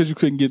 Oh yeah, because you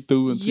couldn't get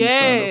through until you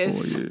signed up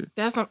for it.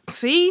 Yeah.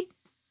 See.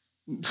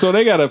 So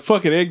they got a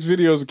fucking X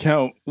videos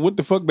account. What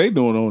the fuck they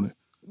doing on it?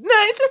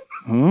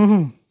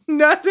 Nothing.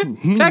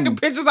 Nothing. Taking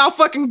pictures off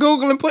fucking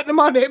Google and putting them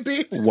on that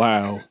bitch.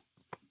 Wow.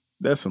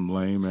 That's some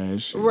lame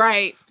ass shit.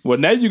 Right. Well,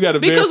 now you got to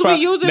verify.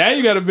 Now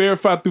you got to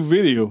verify through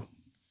video.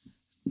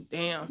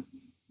 Damn.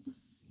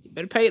 You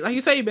better pay, like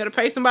you say, you better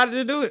pay somebody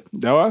to do it.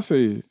 That's what I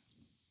said.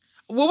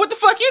 Well, what the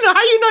fuck you know?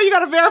 How you know you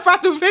got to verify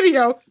through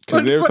video?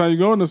 Because every time you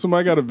go in there,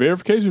 somebody got a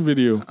verification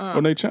video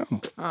on their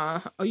channel.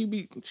 You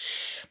be...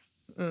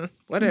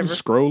 whatever. You be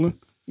scrolling.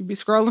 You be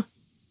scrolling?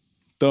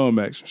 Thumb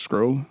action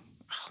scrolling.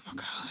 Oh my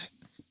God.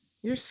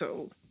 You're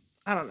so...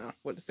 I don't know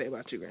what to say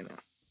about you right now.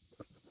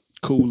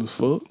 Cool as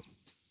fuck.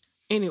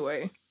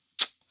 Anyway.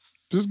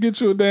 Just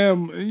get your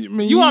damn...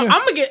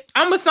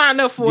 I'm gonna sign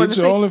up for it. Get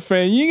your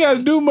OnlyFans. You ain't got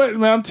to do much,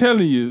 man. I'm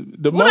telling you.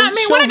 What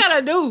I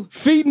gotta do?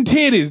 Feet and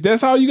titties.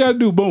 That's all you got to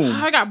do. Boom.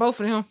 I got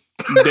both of them.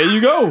 There you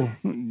go.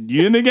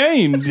 You in the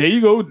game. There you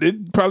go.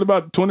 It probably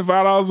about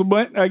 $25 a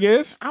month, I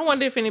guess. I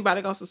wonder if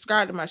anybody gonna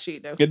subscribe to my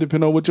shit though. It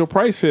depends on what your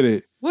price hit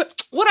at. What?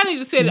 what I need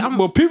to say.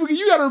 Well, people,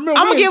 you gotta remember.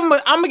 I'm gonna give him.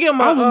 I'm gonna give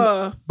him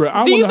a.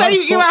 Bro, do you say you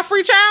can give out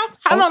free trials?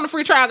 How long the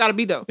free trial gotta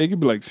be though? It could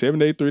be like 7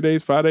 days, 3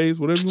 days, 5 days,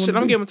 whatever you want. Shit,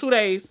 I'm giving 2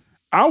 days.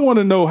 I want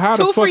to know how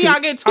two free. Y'all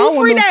get 2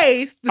 free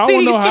days to see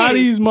these know titties. how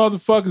these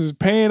motherfuckers is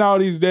paying all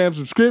these damn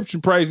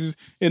subscription prices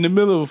in the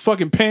middle of a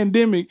fucking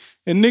pandemic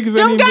and niggas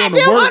ain't even going to work. Them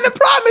goddamn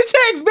unemployment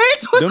checks,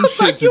 bitch. What them the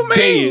fuck you mean?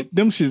 Dead.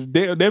 Them shit's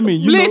dead. That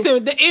mean you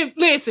listen, know.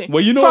 Listen.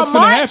 Well, you know what's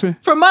gonna happen.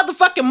 From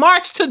motherfucking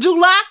March to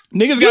July,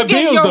 niggas got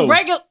bills though.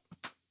 Regular,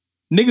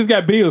 niggas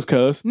got bills,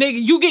 cuz. Nigga,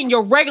 you getting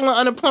your regular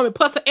unemployment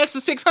plus an extra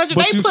 600.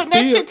 But they putting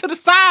that shit to the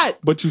side.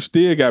 But you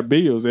still got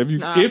bills. If you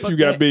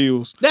got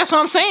bills. That's what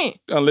I'm saying.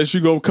 Unless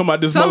you gonna come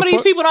out this Some of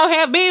these people don't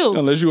have bills.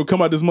 Unless you gonna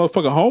come out this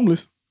motherfucker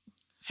homeless.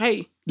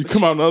 Hey. You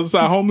come out on the other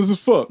side homeless as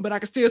fuck. But I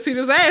can still see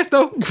this ass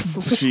though.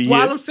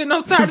 While I'm sitting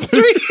outside the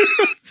street.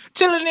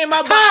 Chilling in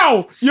my box.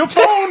 How? Your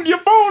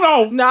phone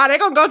off. Nah, they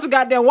gonna go to the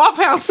goddamn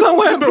Waffle House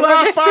somewhere and plug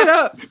that shit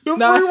up.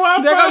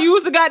 They're gonna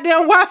use the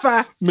goddamn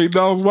Wi-Fi.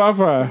 McDonald's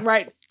Wi-Fi.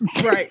 Right.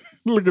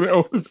 Look at that.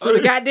 Or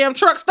the goddamn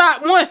truck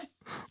stop one.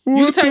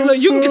 You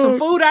can get some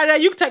food out of there.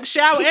 You can take a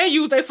shower and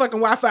use their fucking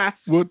Wi-Fi.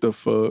 What the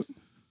fuck?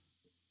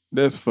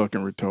 That's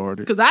fucking retarded.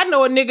 Because I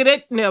know a nigga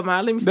that... Never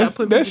mind. Let me stop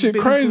putting that shit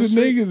crazy.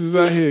 Niggas is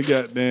out here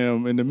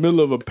goddamn in the middle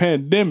of a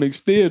pandemic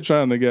still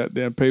trying to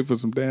goddamn pay for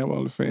some damn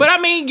OnlyFans. But I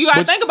mean, you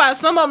gotta think about it.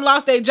 Some of them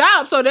lost their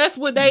job, so that's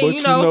what they,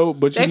 they fell on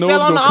the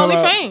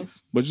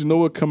OnlyFans. But you know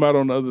what come out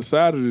on the other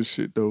side of this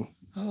shit though?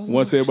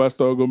 Once everybody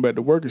start going back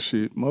to work and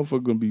shit,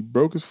 motherfucker gonna be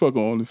broke as fuck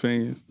on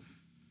OnlyFans.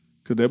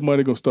 Cause that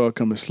money gonna start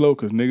coming slow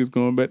cause niggas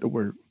going back to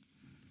work.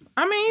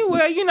 I mean,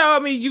 well,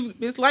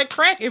 it's like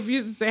crack. If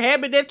it's a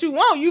habit that you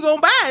want, you gonna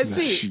buy it.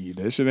 Shit,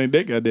 that shit ain't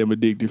that goddamn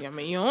addictive. I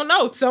mean, you don't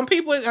know. Some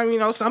people,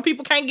 some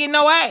people can't get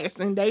no ass,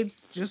 and they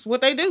just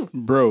what they do.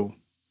 Bro,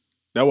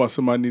 that's why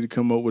somebody need to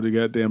come up with a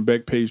goddamn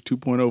Backpage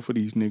 2.0 for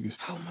these niggas.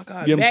 Oh my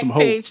god, give them some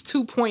hope.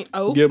 Backpage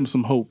 2.0. Give them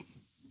some hope.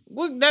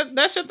 Well,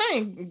 that's your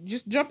thing.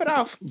 Just jump it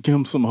off. Give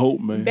them some hope,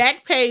 man.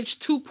 Backpage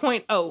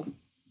 2.0.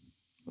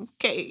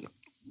 Okay.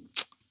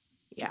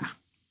 Yeah.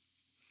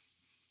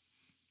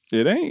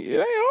 It ain't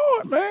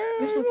hard, man.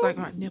 This looks like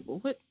my nipple.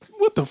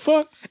 What the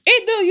fuck?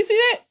 It do. You see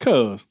that?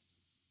 Cuz.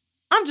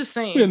 I'm just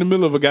saying. We're in the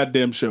middle of a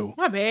goddamn show.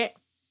 My bad.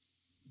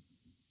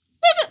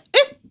 Nigga,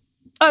 it's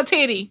a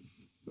titty.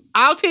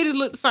 All titties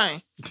look the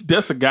same.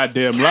 That's a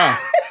goddamn lie.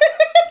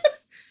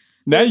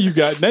 now you a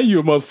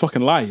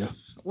motherfucking liar.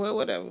 Well,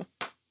 whatever.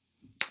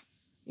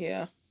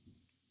 Yeah.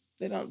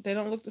 They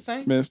don't look the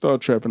same? Man,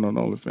 start trapping on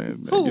OnlyFans,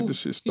 man. Who? Get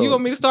this shit started. You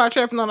want me to start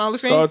trapping on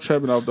OnlyFans? Start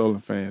trapping off the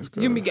OnlyFans,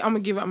 girl. I'm going to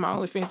give out my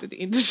OnlyFans at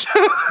the end of the show.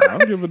 I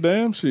don't give a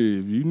damn shit.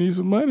 If you need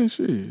some money,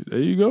 shit, there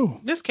you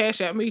go. Just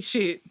cash out me,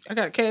 shit. I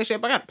got a cash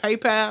app. I got a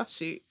PayPal,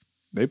 shit.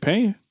 They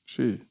paying,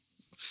 shit.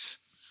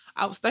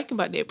 I was thinking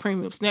about that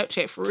premium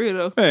Snapchat for real,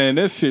 though. Man,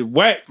 that shit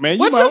whack, man.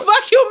 What the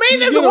fuck you mean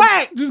it's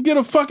whack? Just get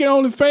a fucking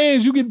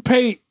OnlyFans. You get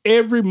paid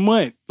every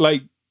month.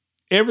 Like,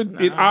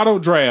 it auto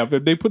draft.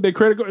 If they put their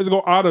credit card, it's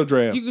gonna auto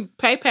draft. You can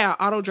PayPal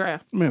auto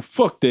draft. Man,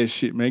 fuck that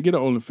shit, man. Get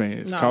an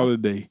OnlyFans. No. Call it a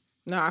day.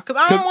 Nah, cause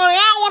I don't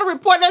want to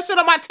report that shit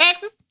on my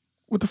taxes.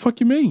 What the fuck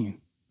you mean?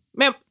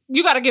 Man,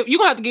 you gonna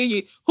have to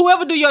give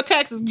whoever do your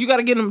taxes. You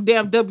gotta get them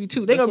damn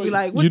W-2. They gonna be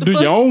like, what the fuck? You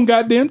do your own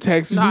goddamn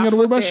taxes. Nah, you gotta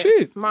worry about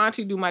shit. My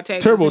auntie do my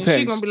taxes. TurboTax.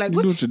 She gonna be like,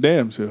 what? You do it your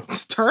damn self.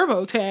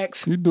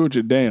 TurboTax. You do it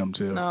your damn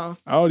self. No.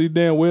 All these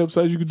damn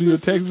websites you can do your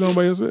taxes on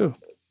by yourself.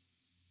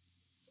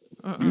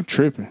 You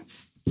tripping.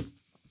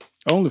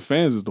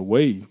 OnlyFans is the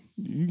way.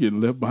 You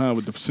getting left behind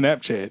with the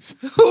Snapchats.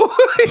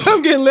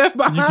 I'm getting left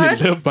behind. You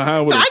getting left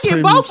behind with I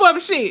get both of them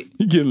shit.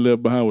 You getting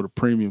left behind with a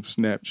premium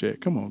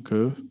Snapchat. Come on,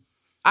 cuz.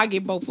 I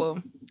get both of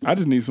them. I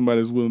just need somebody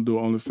that's willing to do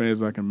OnlyFans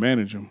and I can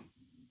manage them.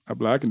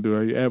 I can do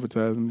all your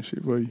advertising and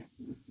shit for you.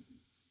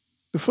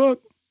 The fuck?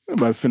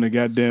 Nobody finna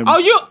goddamn. Oh,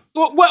 you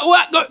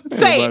what?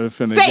 Say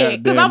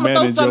it, because I'm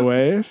gonna throw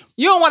your ass.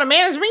 You don't want to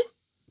manage me?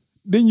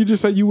 Didn't you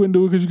just say you wouldn't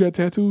do it because you got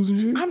tattoos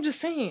and shit? I'm just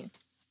saying,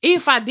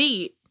 if I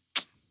did.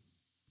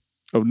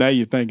 Oh, now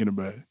you're thinking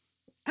about it.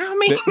 I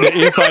mean,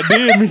 if I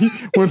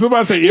did, when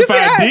somebody say if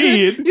I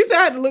did, you said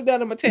I had to look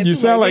down at my tattoo. You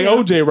sound like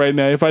OJ right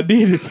now. If I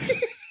did it,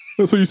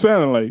 that's what you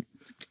sounding like.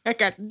 I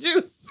got the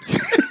juice.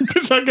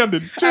 Bitch, I got the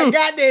juice. I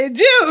got that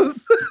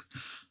juice.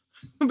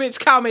 Bitch,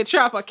 call me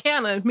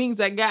Tropicana. It means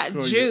I got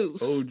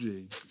juice.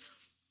 OJ.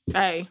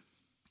 Hey,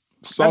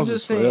 sauce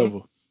is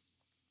forever.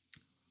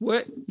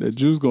 What? That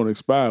juice gonna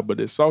expire, but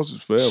that sauce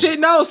is forever. Shit,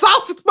 no,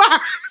 sauce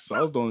expires.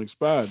 Sauce don't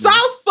expire.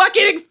 Sauce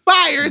fucking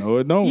expires. No,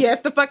 it don't.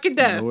 Yes, the fuck it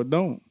does. No, it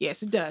don't.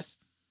 Yes, it does.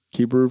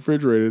 Keep it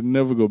refrigerated.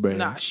 Never go bad.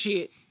 Nah,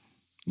 shit.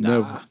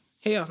 Never. Nah,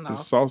 hell no. The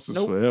sauce is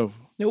forever.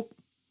 Nope.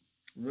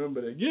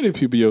 Remember that. Get it,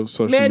 people, your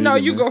social media. Man, no,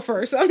 you go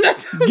first. I'm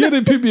not. Get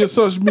it, people, your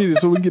social media,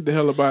 so we can get the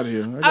hell up out of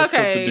here. I got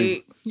stuff to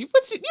do. You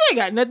ain't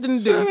got nothing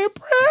to do.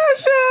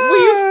 Pressure. Will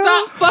you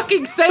stop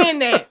fucking saying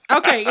that?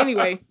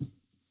 Okay,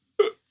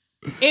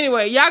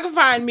 Anyway, y'all can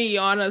find me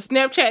on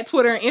Snapchat,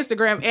 Twitter, and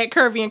Instagram at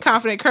Curvy and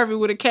Confident, Curvy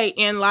with a K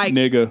and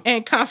nigga.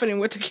 And Confident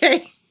with a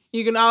K.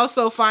 You can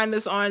also find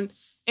us on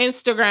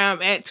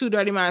Instagram at 2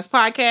 Dirty Minds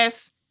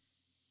Podcast.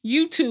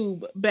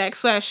 YouTube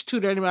 / Two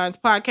Dirty Minds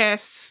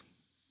Podcasts.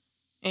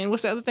 And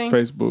what's the other thing?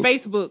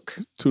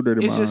 Facebook. Two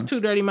Dirty Minds. It's just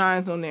Two Dirty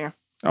Minds on there.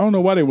 I don't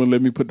know why they wouldn't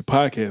let me put the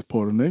podcast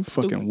part on. They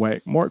fucking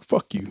whack. Mark,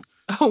 fuck you.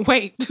 Oh,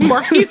 wait.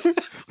 Mark, he said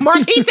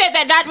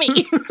that, not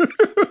me.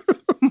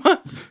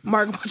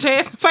 Mark, put your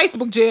ass in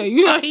Facebook jail.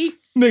 You know,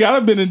 Nigga,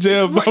 I've been in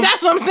jail.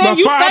 That's what I'm saying.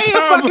 You stay in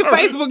fucking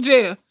Facebook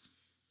jail.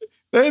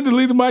 They ain't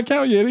deleted my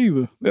account yet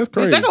either. That's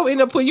crazy. They're going to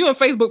end up putting you in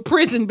Facebook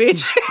prison,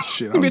 bitch.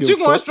 Shit, bitch, you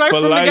going straight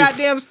from life. The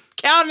goddamn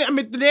county,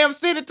 the damn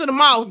city to the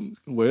mouse.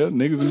 Well,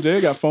 niggas in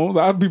jail got phones.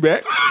 I'll be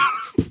back.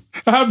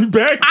 I'll be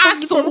back. I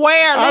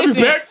swear, I'll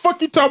be back.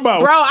 Fuck you talking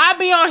about? Bro, I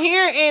be on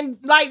here and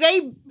like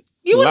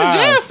you in a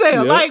jail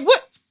cell. Yep. Like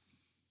what?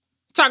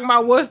 Talking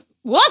about what's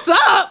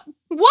up?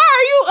 Why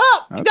are you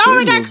up? Don't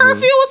only got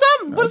curfew or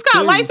something? What's it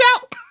called? Lights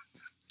out?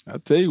 I'll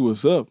tell you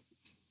what's up.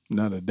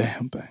 Not a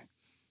damn thing.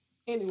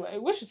 Anyway,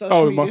 what's your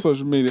social media? My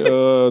social media.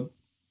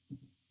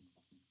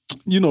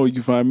 You know you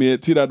can find me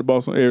at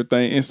T.TheBoss on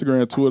everything.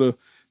 Instagram, Twitter,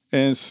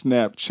 and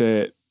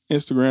Snapchat.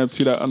 Instagram,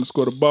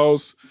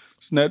 T._TheBoss.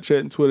 Snapchat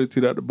and Twitter,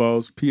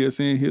 T.TheBoss.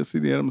 PSN, Hill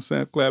City Animal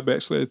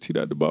SoundCloud /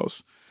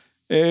 T.TheBoss.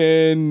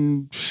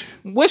 And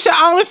what's your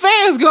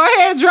OnlyFans? Go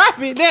ahead, drop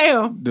it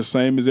down. The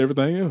same as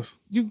everything else.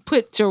 You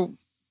put your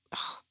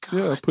God.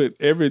 Yeah, I put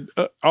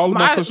all of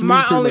my social media.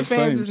 My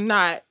OnlyFans is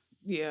not.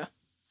 Yeah,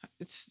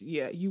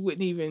 you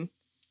wouldn't even.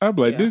 I'm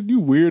like, this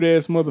you weird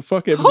ass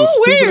motherfucker. Who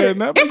weird?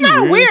 It's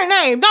not a weird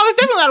name. No, it's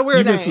definitely not a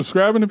weird name. You been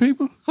subscribing to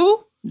people?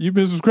 Who? You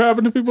been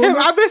subscribing to people?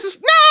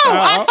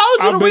 I told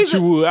you the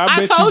reason. You would.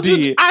 I told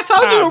you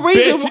the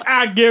reason.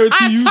 I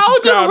guarantee you. I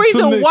told you the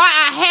reason why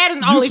I had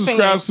an OnlyFans. You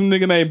subscribe to some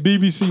nigga named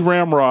BBC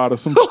Ramrod or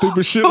some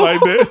stupid shit like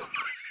that.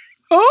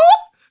 Who?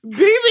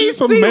 BBC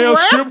some male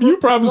strip. You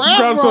probably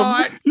subscribe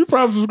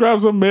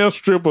to some male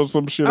strip or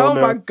some shit. Oh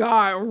my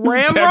God,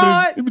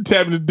 Ramrod! You be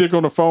tapping his dick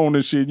on the phone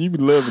and shit. You be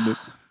loving it.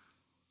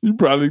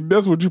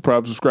 That's what you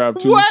probably subscribe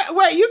to. What?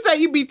 Wait, you say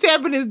you be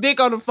tapping his dick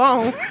on the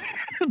phone?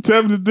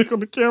 Tapping his dick on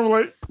the camera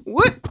like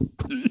what?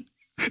 And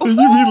you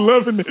be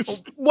loving it.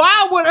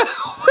 Why would I?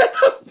 What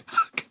the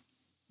fuck?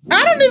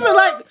 I don't even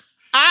like.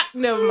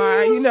 Never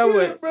mind. You know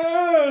what?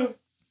 Bro.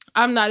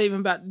 I'm not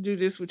even about to do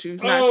this with you.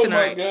 Not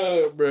tonight.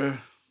 Oh my God, bro.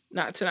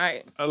 Not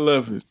tonight. I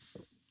love it.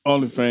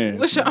 OnlyFans.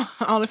 What's your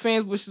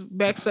OnlyFans? Which is /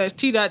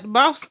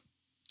 T.TheBoss?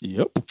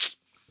 Yep.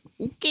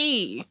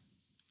 Okay.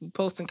 You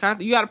posting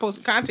content? You got to post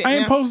some content. I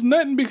ain't posting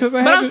nothing because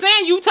I haven't. But I'm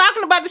saying you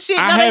talking about the shit.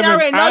 I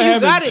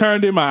haven't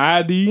turned in my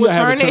ID. Well, I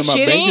haven't turned turned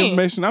my bank in.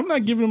 information. I'm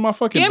not giving them my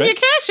fucking. Give me your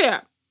Cash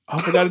App. All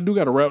I got to do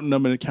got a route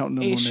number and account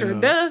number. It sure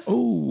does.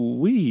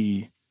 Oh,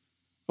 I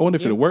wonder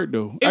if it'll work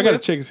though. I got to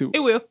check and see. It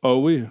will. Oh,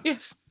 it will.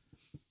 Yes.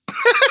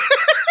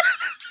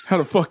 How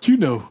the fuck you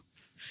know?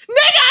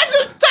 Nigga, I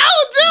just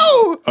told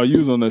you. Oh, you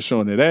was on there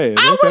showing that ass.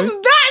 I was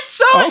not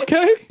showing.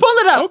 Okay. Pull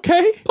it up.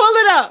 Okay. Pull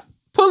it up.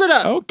 Pull it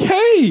up.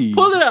 Okay.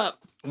 Pull it up.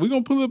 We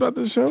gonna pull it about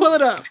the show. Pull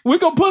it up. We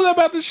gonna pull it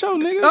about the show,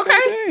 nigga.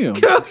 Okay.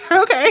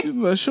 Damn. Okay.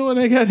 You showing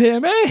that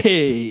goddamn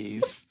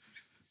ass.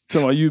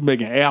 Talking about you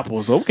making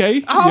apples.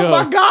 Okay. Oh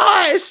my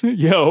gosh.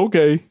 Yeah.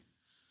 Okay.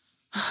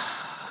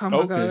 Oh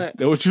my God.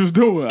 That's what you was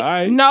doing. All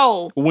right.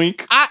 No.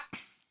 Wink.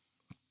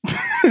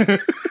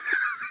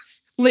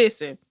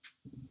 Listen.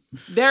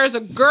 There's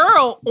a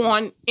girl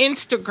on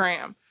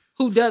Instagram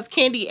who does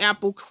candy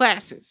apple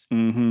classes.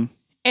 Mm-hmm.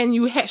 And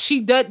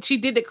she did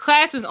the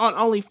classes on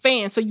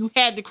OnlyFans, so you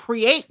had to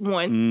create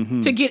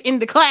one to get in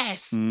the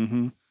class.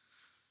 Mm-hmm.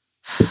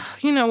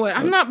 You know what?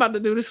 I'm not about to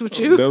do this with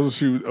you. That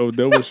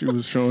what she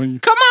was showing you.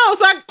 Come on,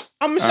 so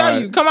I'm gonna show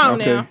you. Come on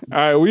now. All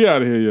right, we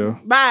out of here, yo.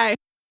 Bye.